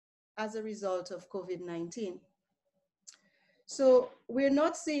as a result of COVID-19. So we're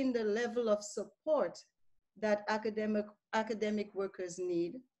not seeing the level of support that academic workers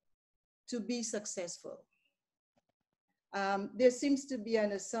need to be successful. There seems to be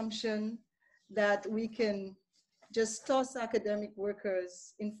an assumption that we can just toss academic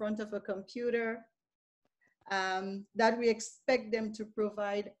workers in front of a computer, that we expect them to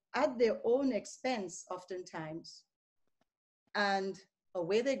provide at their own expense oftentimes, and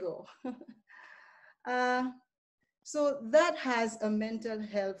away they go. So that has a mental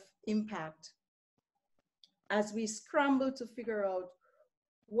health impact as we scramble to figure out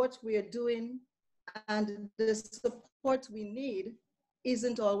what we're doing, and the support we need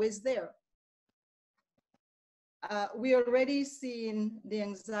isn't always there. We're already seeing the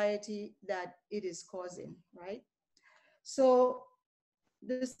anxiety that it is causing, right? So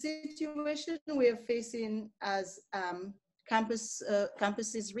the situation we're facing as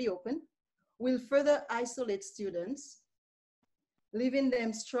campuses reopen will further isolate students, leaving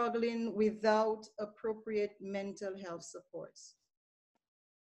them struggling without appropriate mental health supports.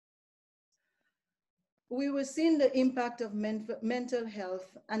 We were seeing the impact of mental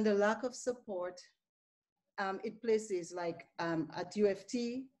health and the lack of support in places like at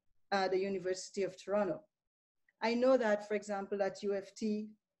UFT, the University of Toronto. I know that, for example, at UFT,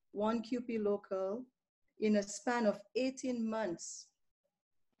 one QP local in a span of 18 months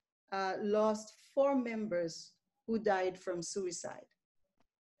lost 4 members who died from suicide.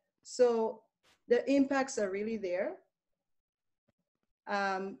 So the impacts are really there.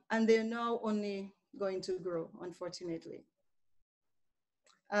 And they're now only going to grow, unfortunately.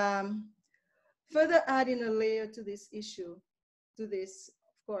 Further adding a layer to this issue,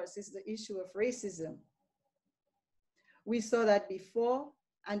 of course, is the issue of racism. We saw that before,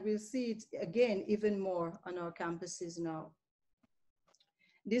 and we'll see it again even more on our campuses now.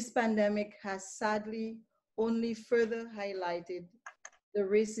 This pandemic has sadly only further highlighted the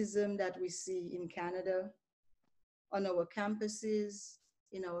racism that we see in Canada, on our campuses,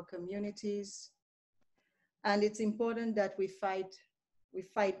 in our communities. And it's important that we fight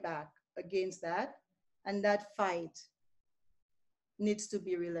back against that, and that fight needs to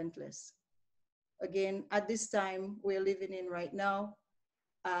be relentless. Again, at this time we're living in right now,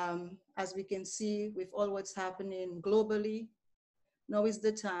 as we can see with all what's happening globally, now is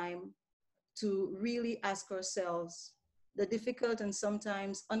the time to really ask ourselves the difficult and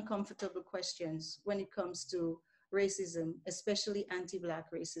sometimes uncomfortable questions when it comes to racism, especially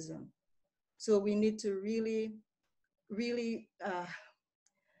anti-Black racism. So we need to really, really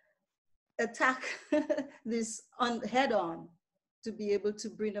attack this head on to be able to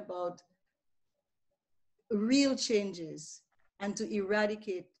bring about real changes and to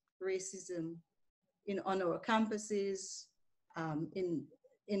eradicate racism on our campuses,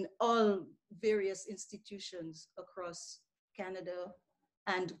 in all various institutions across Canada,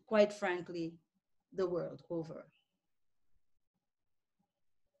 and quite frankly, the world over.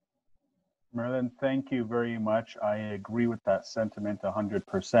 Marilyn, thank you very much. I agree with that sentiment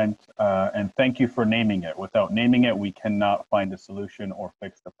 100%. And thank you for naming it. Without naming it, we cannot find a solution or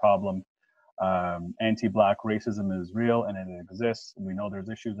fix the problem. Anti-Black racism is real and it exists. We know there's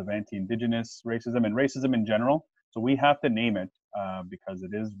issues of anti-Indigenous racism and racism in general. So we have to name it because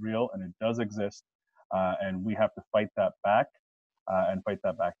it is real and it does exist. And we have to fight that back and fight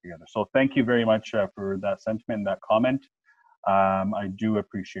that back together. So thank you very much for that sentiment and that comment. I do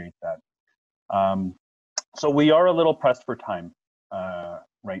appreciate that. So we are a little pressed for time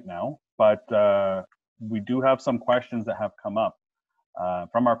right now, but we do have some questions that have come up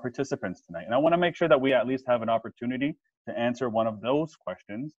from our participants tonight. And I want to make sure that we at least have an opportunity to answer one of those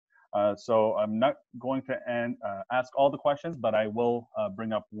questions. So I'm not going to ask all the questions, but I will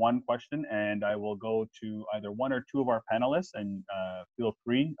bring up one question and I will go to either one or two of our panelists, and feel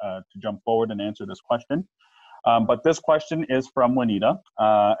free to jump forward and answer this question. But this question is from Juanita,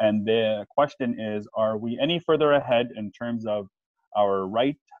 and the question is, are we any further ahead in terms of our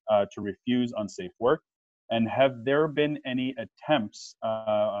right to refuse unsafe work? And have there been any attempts,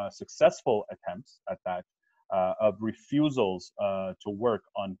 successful attempts at that, of refusals to work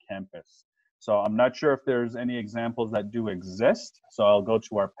on campus? So I'm not sure if there's any examples that do exist. So I'll go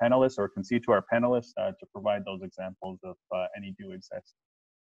to our panelists, or concede to our panelists to provide those examples if any do exist.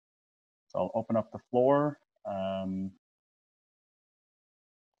 So I'll open up the floor.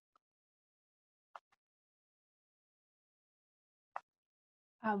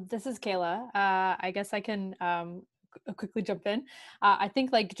 This is Kayla. I guess I can quickly jump in. I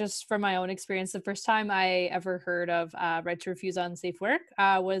think like just from my own experience, the first time I ever heard of right to refuse unsafe work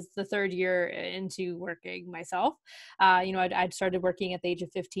was the third year into working myself. I'd started working at the age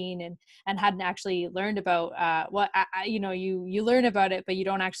of 15 and hadn't actually learned about you learn about it, but you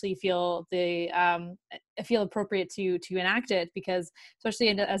don't actually feel feel appropriate to enact it, because especially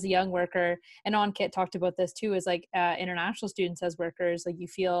as a young worker, and OnKit talked about this too, is like international students as workers, like you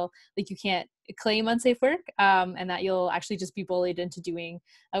feel like you can't claim unsafe work, and that you'll actually just be bullied into doing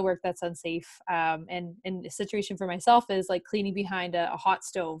a work that's unsafe. And a situation for myself is like cleaning behind a hot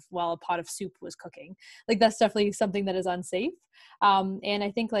stove while a pot of soup was cooking. Like that's definitely something that is unsafe. And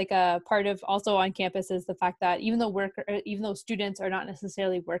I think like a part of also on campus is the fact that even though students are not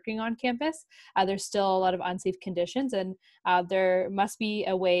necessarily working on campus, there's still a lot of unsafe conditions, and there must be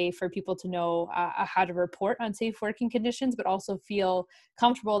a way for people to know how to report unsafe working conditions, but also feel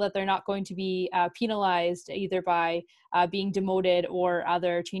comfortable that they're not going to be penalized either by being demoted or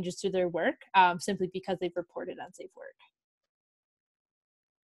other changes to their work simply because they've reported unsafe work.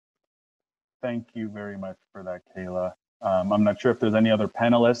 Thank you very much for that, Kayla. I'm not sure if there's any other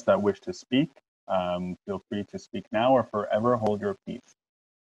panelists that wish to speak. Feel free to speak now or forever hold your peace.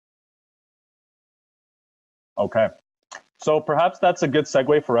 Okay, so perhaps that's a good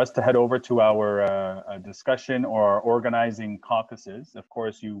segue for us to head over to our discussion or our organizing caucuses. Of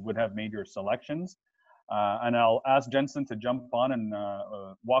course, you would have made your selections. And I'll ask Jensen to jump on and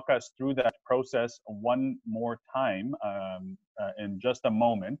walk us through that process one more time in just a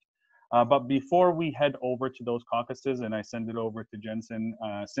moment. But before we head over to those caucuses and I send it over to Jensen,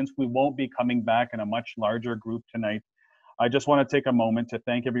 since we won't be coming back in a much larger group tonight, I just want to take a moment to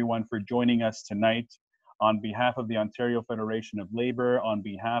thank everyone for joining us tonight. On behalf of the Ontario Federation of Labour, on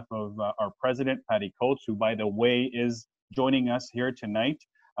behalf of our president, Patty Coates, who, by the way, is joining us here tonight,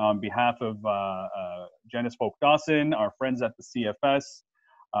 on behalf of Janice Folk-Dawson, our friends at the CFS,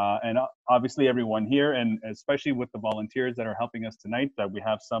 and obviously everyone here, and especially with the volunteers that are helping us tonight, that we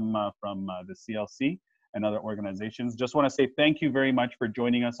have some from the CLC and other organizations. Just want to say thank you very much for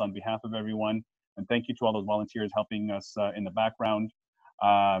joining us on behalf of everyone, and thank you to all those volunteers helping us in the background.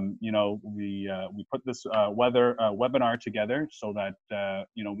 We put this webinar together so that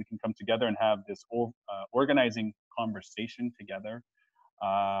we can come together and have this organizing conversation together,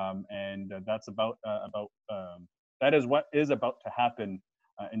 and that's that is what is about to happen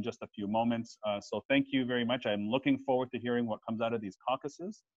in just a few moments. So thank you very much. I'm looking forward to hearing what comes out of these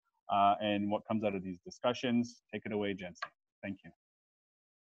caucuses and what comes out of these discussions. Take it away, Jensen. Thank you.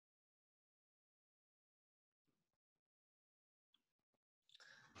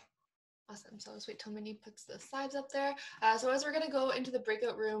 Awesome. So let's wait till Minnie puts the slides up there. So as we're going to go into the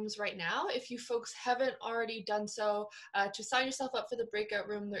breakout rooms right now, if you folks haven't already done so, to sign yourself up for the breakout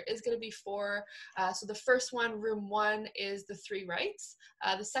room, there is going to be 4. So the first one, room 1, is the 3 rights.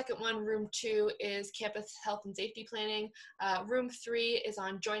 The second one, room 2, is campus health and safety planning. Room 3 is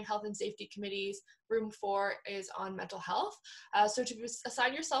on joint health and safety committees. Room 4 is on mental health. So to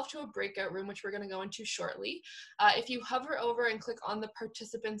assign yourself to a breakout room, which we're going to go into shortly, if you hover over and click on the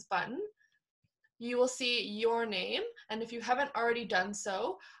participants button, you will see your name, and if you haven't already done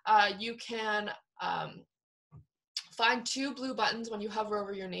so, you can find 2 blue buttons when you hover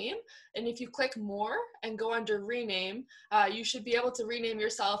over your name, and if you click more and go under rename, you should be able to rename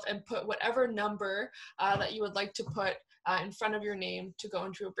yourself and put whatever number that you would like to put in front of your name to go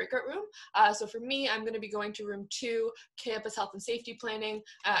into a breakout room. So for me, I'm going to be going to room 2, campus health and safety planning,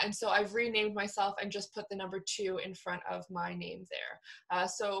 and so I've renamed myself and just put the number 2 in front of my name there.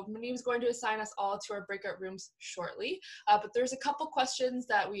 So Manim's going to assign us all to our breakout rooms shortly, but there's a couple questions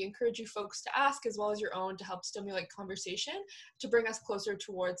that we encourage you folks to ask, as well as your own, to help stimulate conversation to bring us closer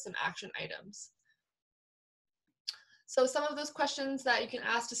towards some action items. So some of those questions that you can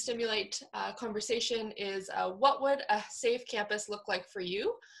ask to stimulate conversation is, what would a safe campus look like for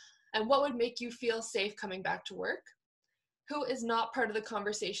you? And what would make you feel safe coming back to work? Who is not part of the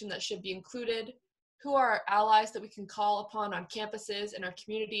conversation that should be included? Who are our allies that we can call upon on campuses, in our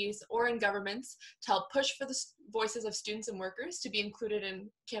communities, or in governments to help push for the voices of students and workers to be included in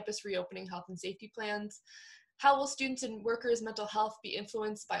campus reopening health and safety plans? How will students and workers' mental health be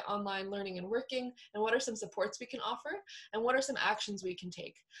influenced by online learning and working? And what are some supports we can offer? And what are some actions we can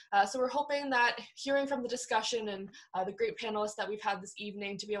take? So we're hoping that hearing from the discussion and the great panelists that we've had this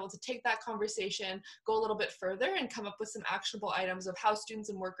evening to be able to take that conversation, go a little bit further, and come up with some actionable items of how students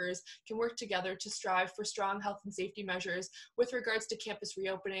and workers can work together to strive for strong health and safety measures with regards to campus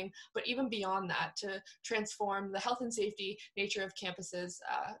reopening, but even beyond that, to transform the health and safety nature of campuses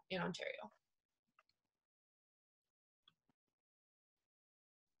in Ontario.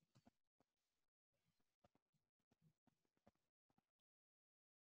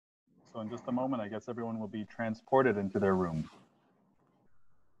 So in just a moment, I guess everyone will be transported into their rooms.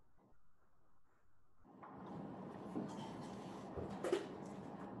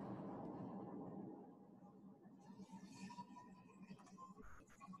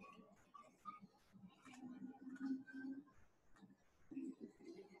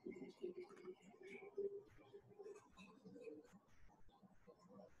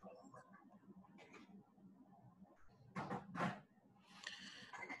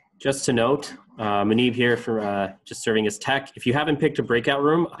 Just to note, Manib here for just serving as tech. If you haven't picked a breakout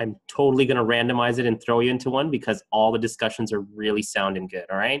room, I'm totally going to randomize it and throw you into one because all the discussions are really sounding good,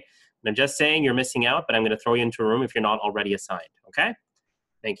 all right? And I'm just saying you're missing out, but I'm going to throw you into a room if you're not already assigned, okay?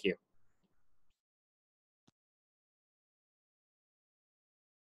 Thank you.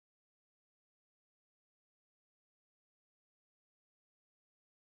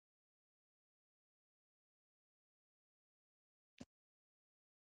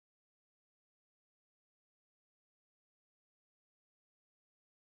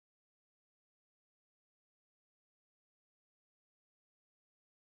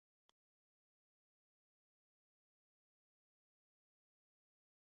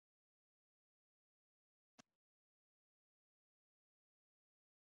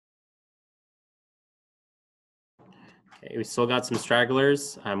 Okay, we still got some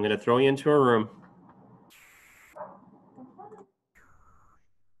stragglers. I'm going to throw you into a room.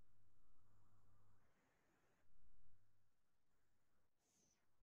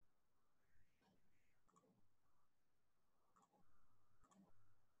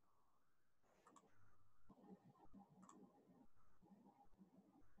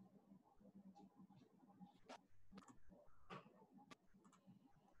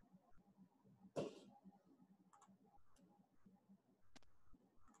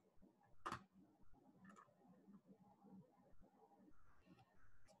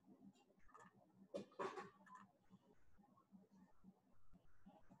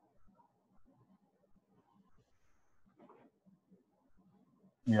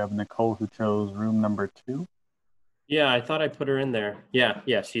 You have Nicole who chose room number 2. Yeah, I thought I put her in there. Yeah,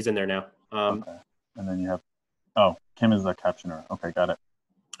 she's in there now. Okay. And then you have, oh, Kim is the captioner. Okay, got it.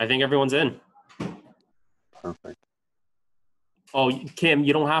 I think everyone's in. Perfect. Oh, Kim,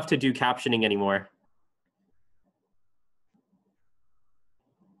 you don't have to do captioning anymore.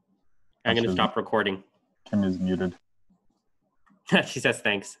 I'm going to stop recording. Kim is muted. She says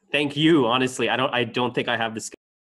thanks. Thank you. Honestly, I don't think I have the skill